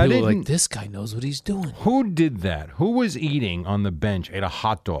 and Now, people are like, didn't- this guy knows what he's doing. Who did that? Who was eating on the bench, ate a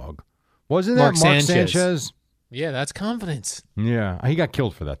hot dog? Wasn't Mark that Mark Sanchez. Sanchez? Yeah, that's confidence. Yeah. He got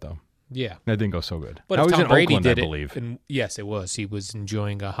killed for that, though. Yeah. That didn't go so good. But that if was Tom in Brady Oakland, did I it, believe. and yes, it was. He was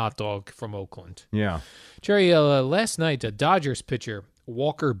enjoying a hot dog from Oakland. Yeah. Jerry, last night, a Dodgers pitcher,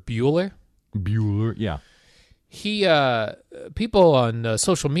 Walker Buehler, yeah. he people on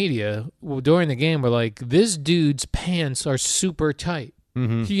social media during the game were like, this dude's pants are super tight.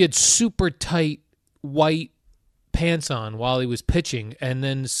 Mm-hmm. He had super tight white pants on while he was pitching, and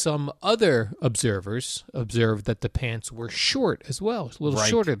then some other observers observed that the pants were short as well, a little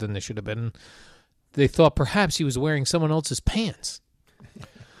shorter than they should have been. They thought perhaps he was wearing someone else's pants.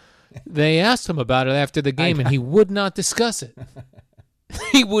 They asked him about it after the game, and he would not discuss it.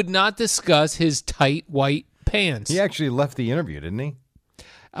 He would not discuss his tight white pants. He actually left the interview, didn't he?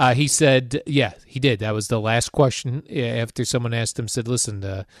 He said, yeah, he did. That was the last question. After someone asked him, said, listen,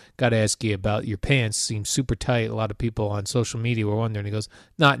 got to ask you about your pants. Seems super tight. A lot of people on social media were wondering. He goes,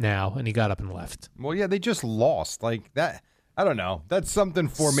 not now. And he got up and left. Well, yeah, they just lost. Like that. I don't know. That's something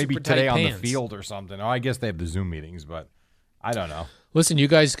for maybe Super tight today on the pants. field or something. Oh, I guess they have the Zoom meetings, but I don't know. Listen, you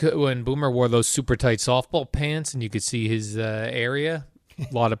guys, when Boomer wore those super tight softball pants and you could see his area,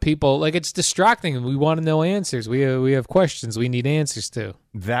 a lot of people, like, it's distracting and we want to know answers. We have questions we need answers to.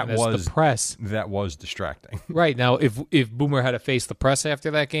 That And was the press. That was distracting. Right. Now, if Boomer had to face the press after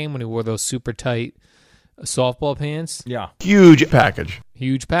that game when he wore those super tight softball pants, Yeah. Huge package.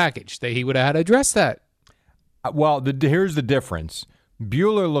 huge package, he would have had to address that. Well, here's the difference.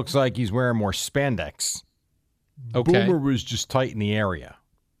 Bueller looks like he's wearing more spandex. Okay. Boomer was just tight in the area.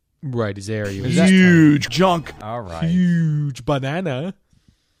 Right, his area was Huge junk. All right. huge banana.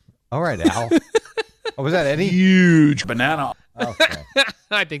 All right, Al. Oh, was that Eddie? Huge banana. Okay.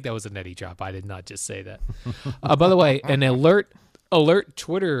 I think that was an Eddie drop. I did not just say that. By the way, an alert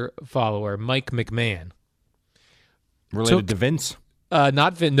Twitter follower, Mike McMahon. Related to Vince?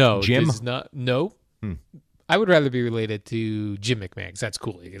 Not Vin. No, Jim? this is not. No, I would rather be related to Jim McMahon because that's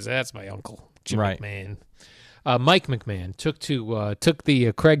cool. Because that's my uncle, Jim Right. McMahon. Mike McMahon took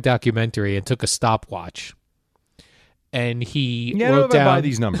the Craig documentary and took a stopwatch, and he Yeah, I don't know wrote if I buy down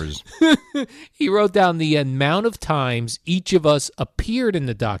these numbers. he wrote down the amount of times each of us appeared in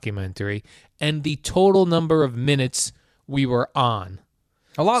the documentary and the total number of minutes we were on.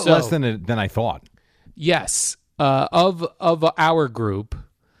 A lot So- less than I thought. Yes, of our group.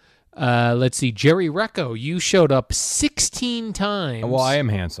 Let's see, Jerry Recco, you showed up 16 times. Well, I am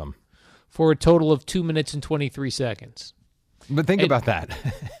handsome. For a total of 2 minutes and 23 seconds. But think And- about that.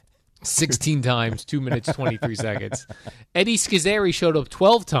 16 times, 2 minutes, 23 seconds. Eddie Schizzeri showed up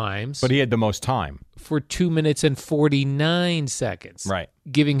 12 times. But he had the most time. For 2 minutes and 49 seconds. Right.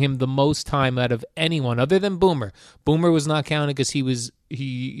 Giving him the most time out of anyone other than Boomer. Boomer was not counted because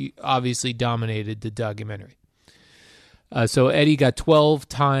he obviously dominated the documentary. So Eddie got 12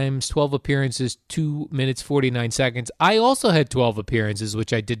 appearances, 2 minutes, 49 seconds. I also had 12 appearances,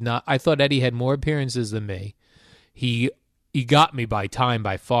 which I did not. I thought Eddie had more appearances than me. He got me by time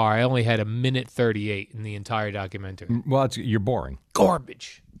by far. I only had 1:38 in the entire documentary. Well, you're boring.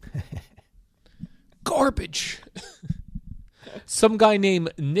 Garbage. Garbage. Some guy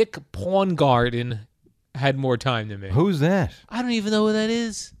named Nick Pawngarden had more time than me. Who's that? I don't even know who that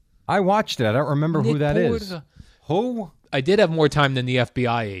is. I watched it. I don't remember who Nick that is. Porter. Who? I did have more time than the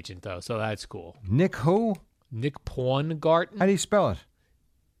FBI agent, though, so that's cool. Nick who? Nick Pawngarden. How do you spell it?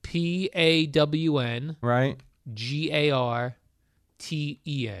 PAWNGARTEN. Right.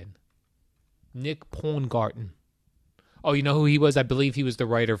 Nick Pawngarden. Oh, you know who he was? I believe he was the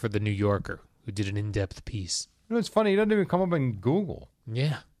writer for The New Yorker who did an in-depth piece. You know, it's funny. He doesn't even come up in Google.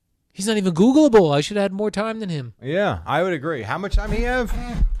 Yeah. He's not even Googleable. I should have had more time than him. Yeah, I would agree. How much time he have?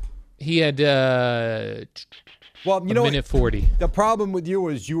 He had Well, you know, minute 40. The problem with you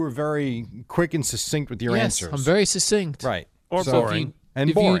is you were very quick and succinct with your Yes, answers. I'm very succinct. Right. Or So- boring. And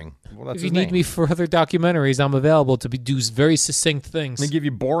if you- boring. Well, that's if you his need name. me for other documentaries, I'm available to do very succinct things. They give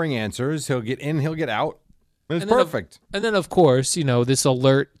you boring answers. He'll get in, he'll get out. It's And then, perfect. And then, of course, this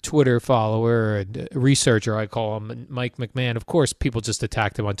alert Twitter follower and researcher, I call him, Mike McMahon. Of course, people just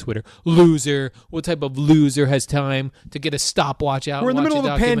attacked him on Twitter. Loser. What type of loser has time to get a stopwatch out? We're in the and middle watch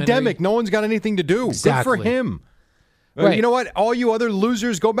of a documentary? pandemic. No one's got anything to do. Exactly. Good for him. Right. You know what? All you other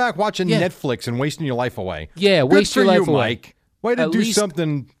losers, go back watching Yeah. Netflix and wasting your life away. Yeah, Good waste for your you, life away. Mike. Way to At do least-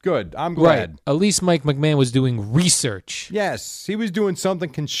 something good. I'm glad. Right. At least Mike McMahon was doing research. Yes, he was doing something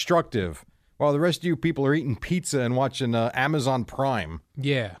constructive while the rest of you people are eating pizza and watching Amazon Prime.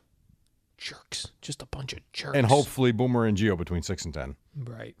 Yeah. Jerks. Just a bunch of jerks. And hopefully Boomer and Gio between 6 and 10.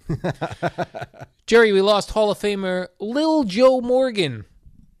 Right. Jerry, we lost Hall of Famer Lil Joe Morgan.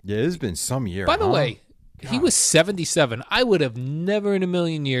 Yeah, it's been some year. By the huh? way, he was 77. I would have never in a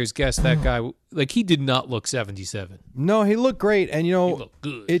million years guessed that guy. Like, he did not look 77. No, he looked great. And, you know, He looked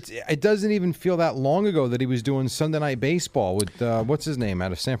good. it doesn't even feel that long ago that he was doing Sunday Night Baseball with, what's his name,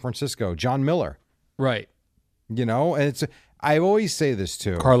 out of San Francisco, John Miller. Right. You know, and I always say this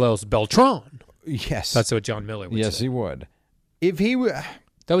too. Carlos Beltran. Yes. That's what John Miller would Yes, say. he would. If he would.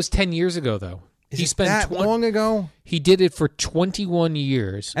 That was 10 years ago, though. Is it that long ago? He did it for 21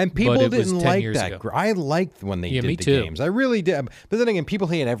 years. And people but it was didn't 10 like years that. ago. I liked when they Yeah, did me the too. games. I really did. But then again, people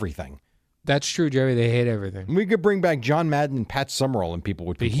hate everything. That's true, Jerry. They hate everything. We could bring back John Madden and Pat Summerall, and people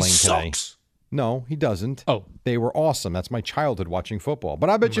would But complain he today. sucks. No, he doesn't. Oh. They were awesome. That's my childhood watching football. But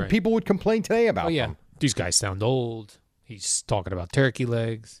I bet you Right. people would complain today about Oh, yeah. them. These guys sound old. He's talking about turkey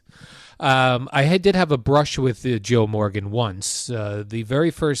legs. Did have a brush with Joe Morgan once. The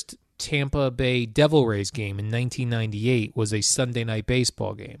very first Tampa Bay Devil Rays game in 1998 was a Sunday night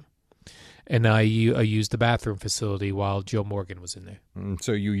baseball game. And I used the bathroom facility while Joe Morgan was in there.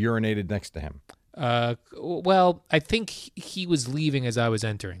 So you urinated next to him. Well, I think he was leaving as I was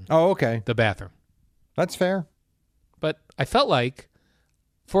entering Oh, okay. the bathroom. That's fair. But I felt like,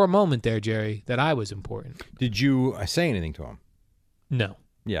 for a moment there, Jerry, that I was important. Did you say anything to him? No.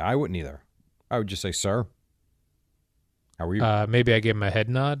 Yeah, I wouldn't either. I would just say, sir, how are you? Maybe I gave him a head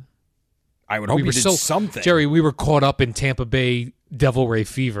nod. I would hope we you were did so, something. Jerry, we were caught up in Tampa Bay Devil Ray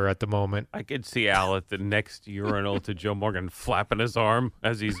fever at the moment. I could see Al at the next urinal to Joe Morgan flapping his arm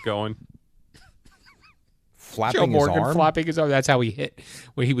as he's going. Flapping Joe Morgan his arm? flapping his arm. That's how he hit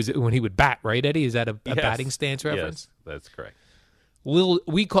when he would bat, right, Eddie? Is that a Yes. batting stance reference? Yes, that's correct.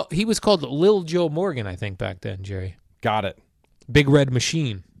 He was called Lil Joe Morgan, I think, back then, Jerry. Got it. Big Red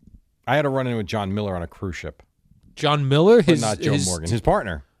Machine. I had a run-in with John Miller on a cruise ship. John Miller, But not Joe Morgan, his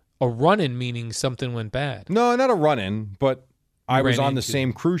partner. A run-in meaning something went bad. No, not a run-in, but I was ran on the into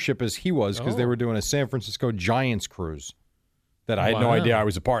same cruise ship as he was because they Oh. were doing a San Francisco Giants cruise that I had no Wow. idea I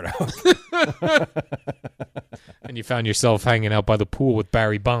was a part of. And you found yourself hanging out by the pool with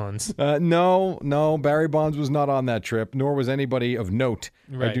Barry Bonds. No, Barry Bonds was not on that trip, nor was anybody of note.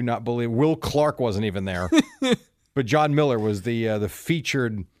 I Right. do not believe. Will Clark wasn't even there. But John Miller was the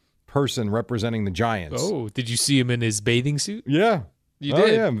featured person representing the Giants. Oh, did you see him in his bathing suit? Yeah. You Oh,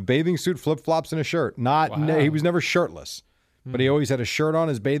 did? yeah, bathing suit, flip-flops, and a shirt. Wow. He was never shirtless. But he always had a shirt on,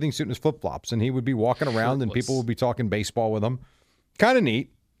 his bathing suit, and his flip-flops. And he would be walking around, and Shirtless. people would be talking baseball with him. Kind of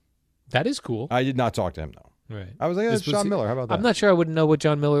neat. That is cool. I did not talk to him, though. Right. I was like, that's This was- John Miller. How about that? I'm not sure I wouldn't know what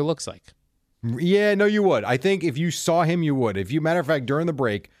John Miller looks like. Yeah, no, you would. I think if you saw him, you would. If you, matter of fact, during the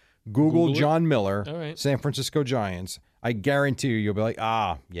break, Google Google it? John Miller, All right. San Francisco Giants. I guarantee you'll be like,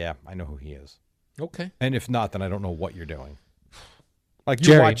 yeah, I know who he is. Okay. And if not, then I don't know what you're doing. Like, you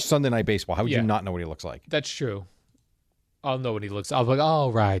Jerry. watch Sunday Night Baseball. How would Yeah. you not know what he looks like? That's true. I'll know what he looks. I'll be like,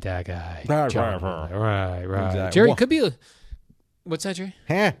 oh, right, that guy. Right, John right, Miller. Right. Exactly. Jerry, Well- could be a... What's that, Jerry?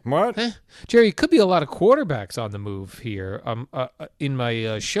 Huh? What? Jerry, could be a lot of quarterbacks on the move here. In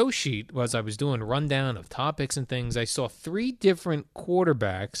my show sheet, as I was doing a rundown of topics and things, I saw 3 different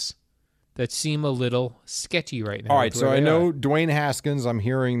quarterbacks that seem a little sketchy right now. All right, with so where I they know are. Dwayne Haskins. I'm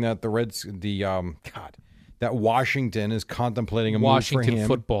hearing that that Washington is contemplating a move Washington for him.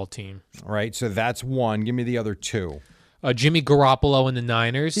 football team. Right, so that's one. Give me the other two. Jimmy Garoppolo and the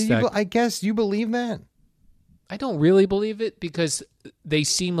Niners. I guess you believe that. I don't really believe it because they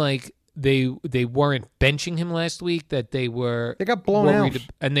seem like they weren't benching him last week. That they got blown worried, out.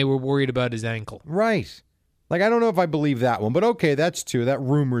 and they were worried about his ankle. Right. Like, I don't know if I believe that one, but okay, that's two. That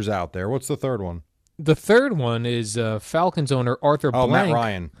rumor's out there. What's the third one? The third one is Falcons owner Arthur Oh, Blank. Matt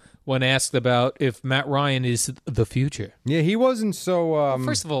Ryan. When asked about if Matt Ryan is the future. Yeah, he wasn't so.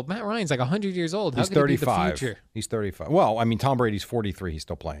 First of all, Matt Ryan's like 100 years old. How He's could he be 35. the future? He's 35. Well, I mean, Tom Brady's 43. He's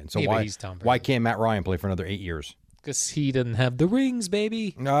still playing. So Yeah, but why? he's Tom Brady. Why can't Matt Ryan play for another 8 years? Because he doesn't have the rings,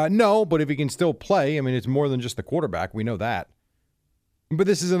 baby. No, but if he can still play, I mean, it's more than just the quarterback. We know that. But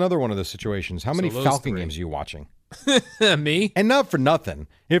this is another one of those situations. How many those Falcon 3. games are you watching? Me? And not for nothing.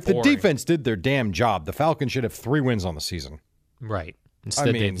 If the Boring. defense did their damn job, the Falcons should have 3 wins on the season. Right. Instead,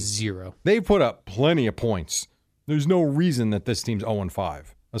 they mean, have 0. They put up plenty of points. There's no reason that this team's 0-5,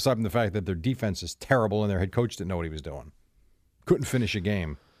 aside from the fact that their defense is terrible and their head coach didn't know what he was doing. Couldn't finish a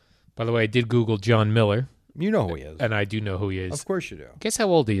game. By the way, I did Google John Miller. You know who he is. And I do know who he is. Of course you do. Guess how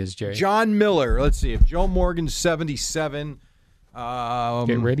old he is, Jerry? John Miller. Let's see. If Joe Morgan's 77,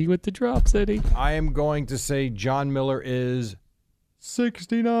 Get ready with the drops, Eddie. I am going to say John Miller is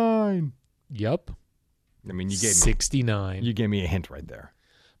 69. Yep. I mean, you gave me 69. you gave me a hint right there.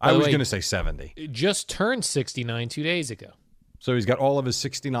 By I the was way- going to say 70. Just turned 69 2 days ago. So he's got all of his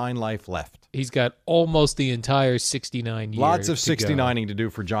 69 life left. He's got almost the entire 69 years. Lots of to go. 69ing to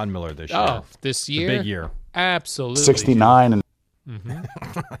do for John Miller this year. Oh, this year? The big year. Absolutely. 69 and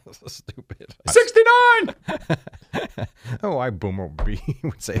So stupid. 69. Oh, I boomer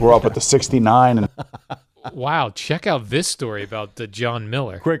would say We're up at the 69 and Wow, check out this story about the John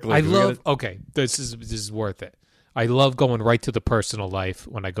Miller. Quickly, I do we love. Okay, this is worth it. I love going right to the personal life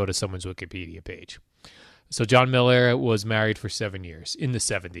when I go to someone's Wikipedia page. So John Miller was married for 7 years in the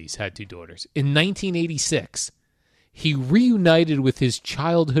 70s, had 2 daughters. In 1986, he reunited with his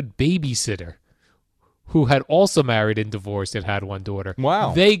childhood babysitter, who had also married and divorced and had 1 daughter.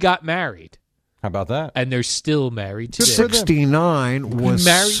 Wow. They got married. How about that? And they're still married today. 69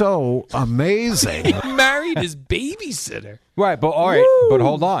 was so amazing. He married his babysitter. Right, but all right, Woo! but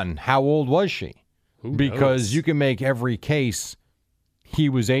hold on. How old was she? Who Because knows? you can make every case. He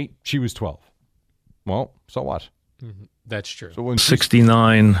was 8, she was 12. Well, so what? That's true. So when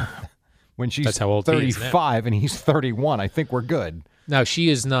 69. when she's That's how old he is now. 35 and he's 31, I think we're good. Now, she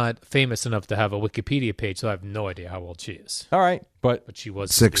is not famous enough to have a Wikipedia page, so I have no idea how old she is. All right, but she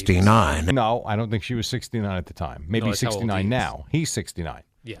was 69. No, I don't think she was 69 at the time. Maybe No, that's how old 69 he is. now. He's 69.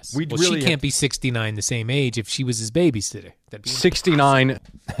 Yes. We'd Well, really she can't be 69 the same age if she was his babysitter. That'd be 69.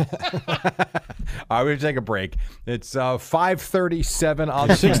 I would take a break. It's 5:37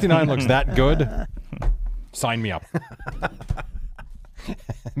 on 69. Looks that good. Sign me up.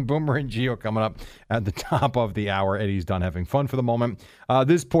 Boomer and Gio coming up at the top of the hour. Eddie's done having fun for the moment.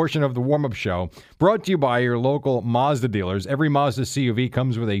 This portion of the warm-up show brought to you by your local Mazda dealers. Every Mazda CUV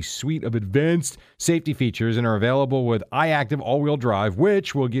comes with a suite of advanced safety features and are available with iActive all-wheel drive,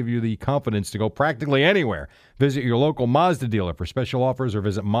 which will give you the confidence to go practically anywhere. Visit your local Mazda dealer for special offers or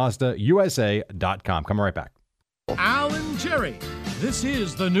visit MazdaUSA.com. Coming right back. Al and Jerry, this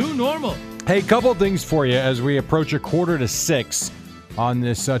is the new normal. Hey, couple things for you as we approach 5:45 on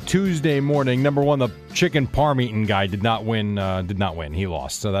this Tuesday morning. Number one, the chicken parm eating guy did not win. He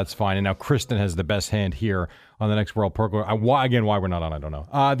lost, so that's fine. And now Kristen has the best hand here on the next World Poker. Why we're not on, I don't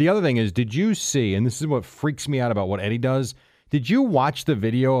know. The other thing is, did you see, and this is what freaks me out about what Eddie does, did you watch the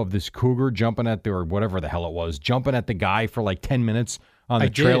video of this cougar jumping at or whatever the hell it was, jumping at the guy for like 10 minutes on the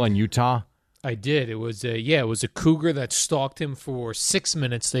trail in Utah? I did. It was a cougar that stalked him for 6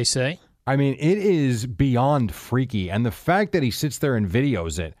 minutes, they say. I mean, it is beyond freaky. And the fact that he sits there and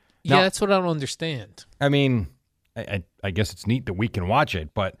videos it. Yeah, that's what I don't understand. I mean, I guess it's neat that we can watch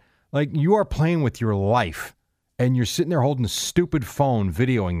it, but like you are playing with your life and you're sitting there holding a stupid phone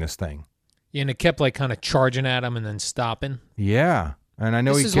videoing this thing. Yeah, and it kept like kind of charging at him and then stopping. Yeah. And I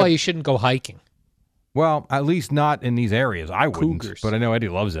know this is why you shouldn't go hiking. Well, at least not in these areas. I wouldn't, Cougars. but I know Eddie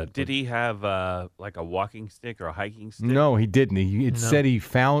loves it. Did he have like a walking stick or a hiking stick? No, he didn't. It said he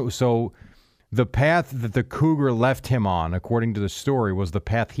found, so the path that the cougar left him on, according to the story, was the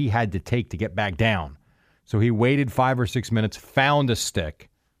path he had to take to get back down. So he waited 5 or 6 minutes, found a stick,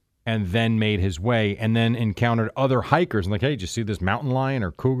 and then made his way, and then encountered other hikers. And like, hey, did you see this mountain lion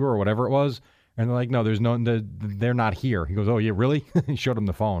or cougar or whatever it was? And they're like, no, they're not here. He goes, oh, yeah, really? He showed him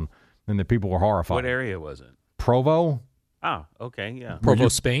the phone. And the people were horrified. What area was it? Provo? Oh, okay, yeah. Provo,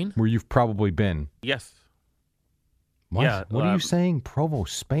 Spain? Where you've probably been. Yes. What? Yeah, What are you saying? Provo,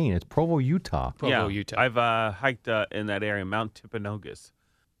 Spain. It's Provo, Utah. Provo, Utah. I've hiked in that area, Mount Timpanogos.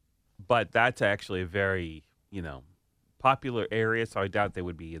 But that's actually a very, popular area, so I doubt they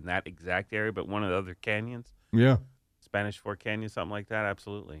would be in that exact area, but one of the other canyons. Yeah. Spanish Fork Canyon, something like that,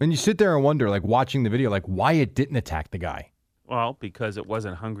 absolutely. And you sit there and wonder, like, watching the video, like, why it didn't attack the guy. Well, because it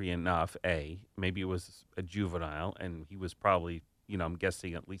wasn't hungry enough, A. Maybe it was a juvenile, and he was probably, I'm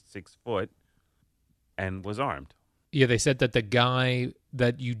guessing at least 6 foot, and was armed. Yeah, they said that the guy,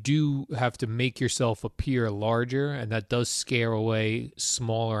 that you do have to make yourself appear larger, and that does scare away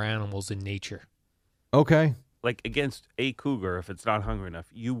smaller animals in nature. Okay. Like against a cougar, if it's not hungry enough,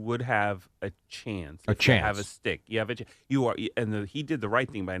 you would have a chance. A If chance. You have a stick. You have a. He did the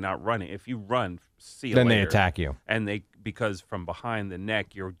right thing by not running. If you run, see you Then they later. attack you. And because from behind the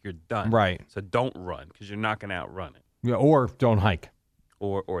neck, you're done. Right. So don't run because you're not going to outrun it. Yeah, or don't hike.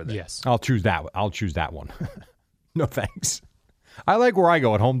 Or that. Yes. I'll choose that. I'll choose that one. No thanks. I like where I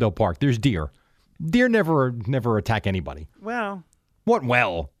go at Homedale Park. There's deer. Deer never attack anybody. Well. What?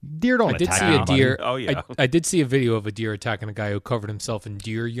 Well, deer don't I did attack see anybody. a deer. Oh, yeah. I did see a video of a deer attacking a guy who covered himself in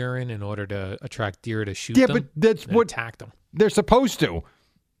deer urine in order to attract deer to shoot Yeah, them. but that's and what attacked them. they're supposed to.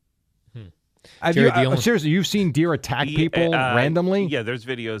 Have Jerry, you, the only- seriously, you've seen deer attack people randomly? Yeah, there's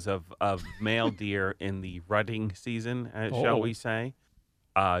videos of male deer in the rutting season, shall we say,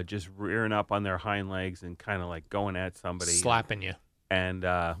 just rearing up on their hind legs and kind of like going at somebody. Slapping you. And,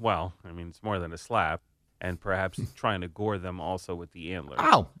 it's more than a slap. And perhaps trying to gore them also with the antlers.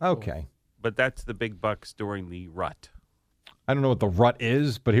 Oh, okay. But that's the big bucks during the rut. I don't know what the rut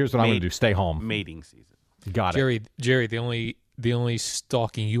is, but here's what I'm going to do. Stay home. Mating season. Got it. Jerry, the only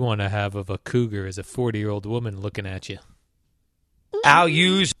stalking you want to have of a cougar is a 40-year-old woman looking at you. I'll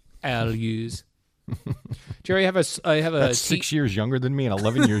use. Jerry, I have a That's 6 years younger than me and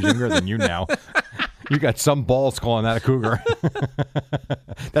 11 years younger than you now. You got some balls calling that a cougar.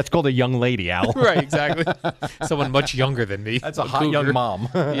 That's called a young lady, Al. Right, exactly. Someone much younger than me. That's a hot young mom.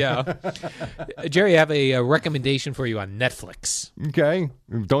 Yeah. Jerry, I have a recommendation for you on Netflix. Okay.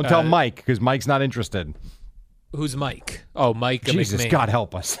 Don't tell Mike, because Mike's not interested. Who's Mike? Oh, Mike Jesus, McMahon. God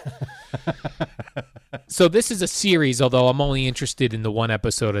help us. So this is a series, although I'm only interested in the one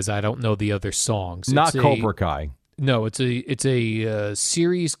episode as I don't know the other songs. Not Cobra Kai. No, it's a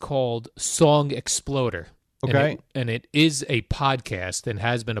series called Song Exploder. Okay. And it is a podcast and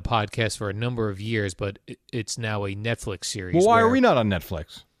has been a podcast for a number of years, but it's now a Netflix series. Well, why are we not on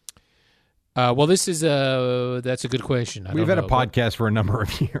Netflix? Well, this is that's a good question. We've had a podcast for a number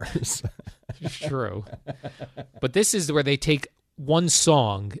of years. True. But this is where they take one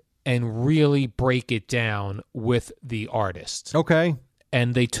song and really break it down with the artist. Okay.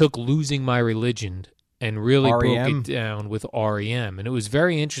 And they took Losing My Religion and really broke REM? it down with REM. And it was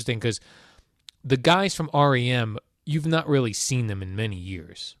very interesting because the guys from REM, you've not really seen them in many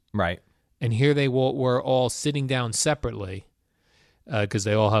years. Right. And here they were all sitting down separately because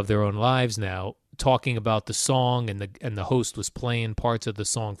they all have their own lives now, talking about the song, and the host was playing parts of the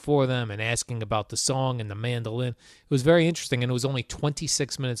song for them and asking about the song and the mandolin. It was very interesting, and it was only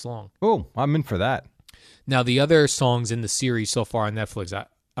 26 minutes long. Oh, I'm in for that. Now, the other songs in the series so far on Netflix,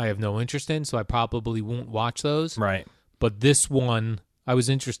 I have no interest in, so I probably won't watch those. Right. But this one, I was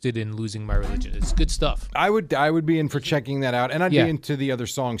interested in Losing My Religion. It's good stuff. I would be in for checking that out, and I'd be into the other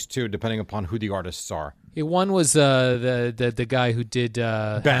songs too, depending upon who the artists are. Yeah, one was the guy who did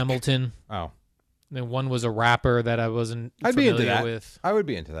Hamilton. Oh. And one was a rapper that I wasn't I'd be into familiar that. with. I would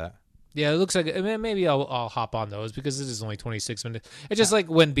be into that. Yeah, it looks like maybe I'll hop on those because this is only 26 minutes. It's just like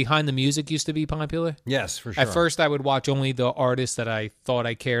when Behind the Music used to be popular. Yes, for sure. At first, I would watch only the artists that I thought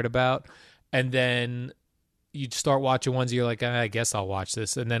I cared about, and then you'd start watching ones you're like, I guess I'll watch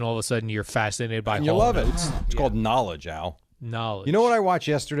this, and then all of a sudden you're fascinated by. And you Hall love Notes. it. It's called knowledge, Al. Knowledge. You know what I watched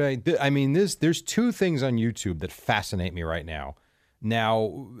yesterday? There's two things on YouTube that fascinate me right now.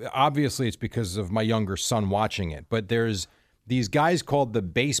 Now, obviously, it's because of my younger son watching it, but there's these guys called the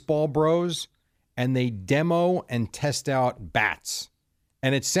Baseball Bros, and they demo and test out bats.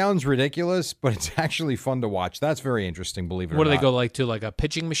 And it sounds ridiculous, but it's actually fun to watch. That's very interesting, believe it or not. What do they go like to, like a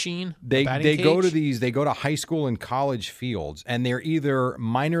pitching machine? They batting go to cage? these. They go to high school and college fields, and they're either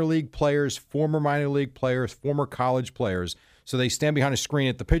minor league players, former minor league players, former college players. So they stand behind a screen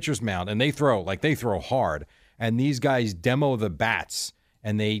at the pitcher's mound, and they throw hard. And these guys demo the bats,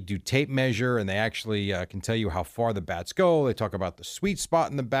 and they do tape measure, and they actually can tell you how far the bats go. They talk about the sweet spot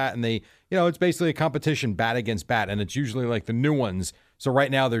in the bat, and it's basically a competition, bat against bat, and it's usually like the new ones. So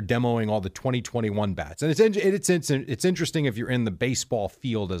right now they're demoing all the 2021 bats, and it's interesting if you're in the baseball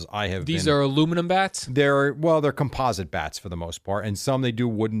field as I have. These are aluminum bats? They're composite bats for the most part, and some they do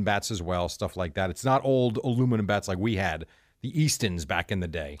wooden bats as well, stuff like that. It's not old aluminum bats like we had, the Eastons back in the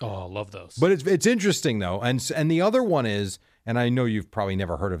day. Oh, I love those. But it's interesting though, and the other one is, and I know you've probably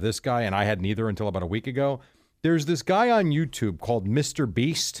never heard of this guy, and I hadn't either until about a week ago. There's this guy on YouTube called Mr.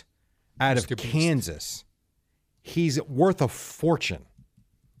 Beast out of Kansas. He's worth a fortune.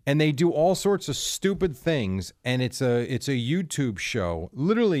 And they do all sorts of stupid things, and it's a YouTube show,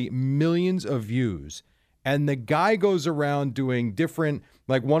 literally millions of views. And the guy goes around doing different,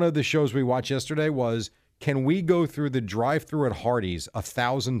 like one of the shows we watched yesterday was, can we go through the drive-thru at Hardee's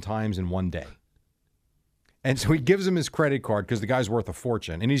 1,000 times in one day? And so he gives him his credit card because the guy's worth a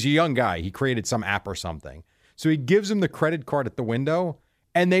fortune. And he's a young guy. He created some app or something. So he gives him the credit card at the window,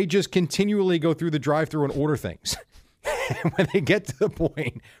 and they just continually go through the drive-thru and order things. And when they get to the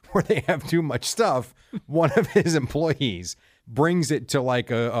point where they have too much stuff, one of his employees brings it to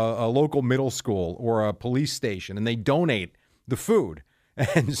like a local middle school or a police station, and they donate the food.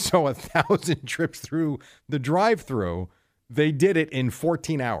 And so 1,000 trips through the drive-thru, they did it in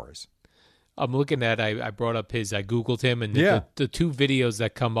 14 hours. I'm looking at, I brought up I Googled him, and the two videos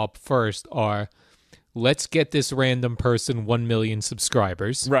that come up first are, let's get this random person 1 million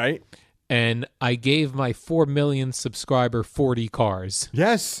subscribers. Right. And I gave my 4 million subscriber 40 cars.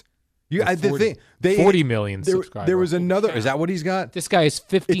 Yes. 40 million subscribers. There was another. Is that what he's got? This guy is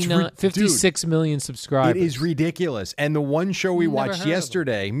 56 million subscribers. It is ridiculous. And the one show we watched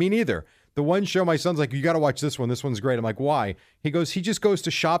yesterday, me neither. The one show my son's like, you got to watch this one. This one's great. I'm like, why? He goes, he just goes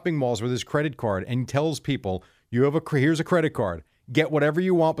to shopping malls with his credit card and tells people, here's a credit card. Get whatever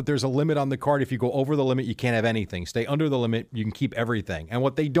you want, but there's a limit on the card. If you go over the limit, you can't have anything. Stay under the limit, you can keep everything. And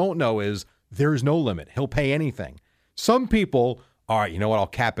what they don't know is there's no limit. He'll pay anything. Some people, all right, you know what? I'll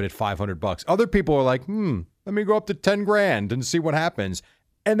cap it at $500. Other people are like, let me go up to 10 grand and see what happens.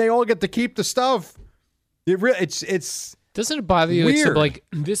 And they all get to keep the stuff. It's Doesn't it bother you? It's Weird. like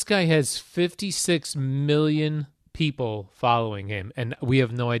this guy has 56 million people following him, and we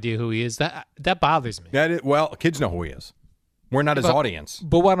have no idea who he is. That bothers me. Well, kids know who he is. We're not his audience.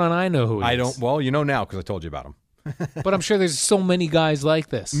 But why don't I know who he is? I don't. Well, you know now because I told you about him. But I'm sure there's so many guys like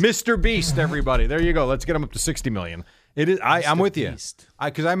this. Mr. Beast, everybody. There you go. Let's get him up to 60 million. It is. I'm with you.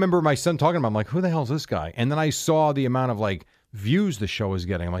 Because I remember my son talking about. I'm like, who the hell is this guy? And then I saw the amount of like views the show is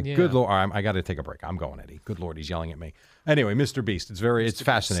getting. I'm like, good Lord, I got to take a break. I'm going, Eddie. Good Lord, he's yelling at me. Anyway, Mr. Beast. It's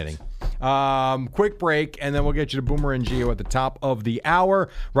fascinating. Quick break, and then we'll get you to Boomer and Gio at the top of the hour.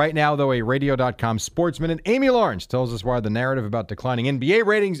 Right now, though, a Radio.com sports minute. Amy Lawrence tells us why the narrative about declining NBA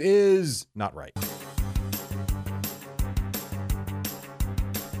ratings is not right.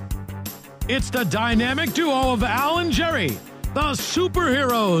 It's the dynamic duo of Al and Jerry, the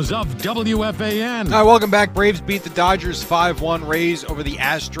superheroes of WFAN. All right, welcome back. Braves beat the Dodgers 5-1. Rays over the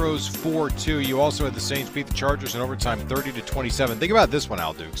Astros 4-2. You also had the Saints beat the Chargers in overtime 30-27. Think about this one,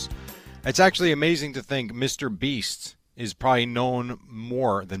 Al Dukes. It's actually amazing to think Mr. Beast is probably known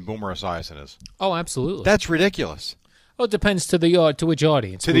more than Boomer Esiason is. Oh, absolutely. That's ridiculous. Well, it depends to which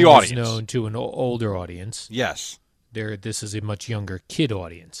audience. To the audience. Known to an older audience. Yes. This is a much younger kid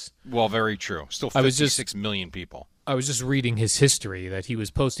audience. Well, very true. Still 56 million people. I was just reading his history that he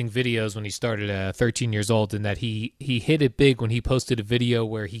was posting videos when he started at 13 years old, and that he hit it big when he posted a video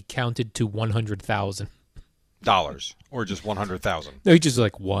where he counted to $100,000. Or just 100,000. No, he just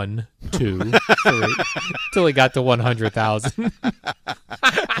like 1, 2, 3, till he got to 100,000.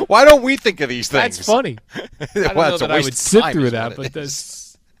 Why don't we think of these things? That's funny. I don't know that I would sit through that, but that's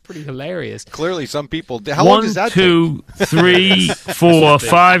pretty hilarious. Clearly, some people. How long does that 1, 2, 3, 4,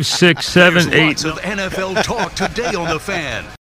 5, 6, 7, 8. Lots of NFL talk today on The Fan.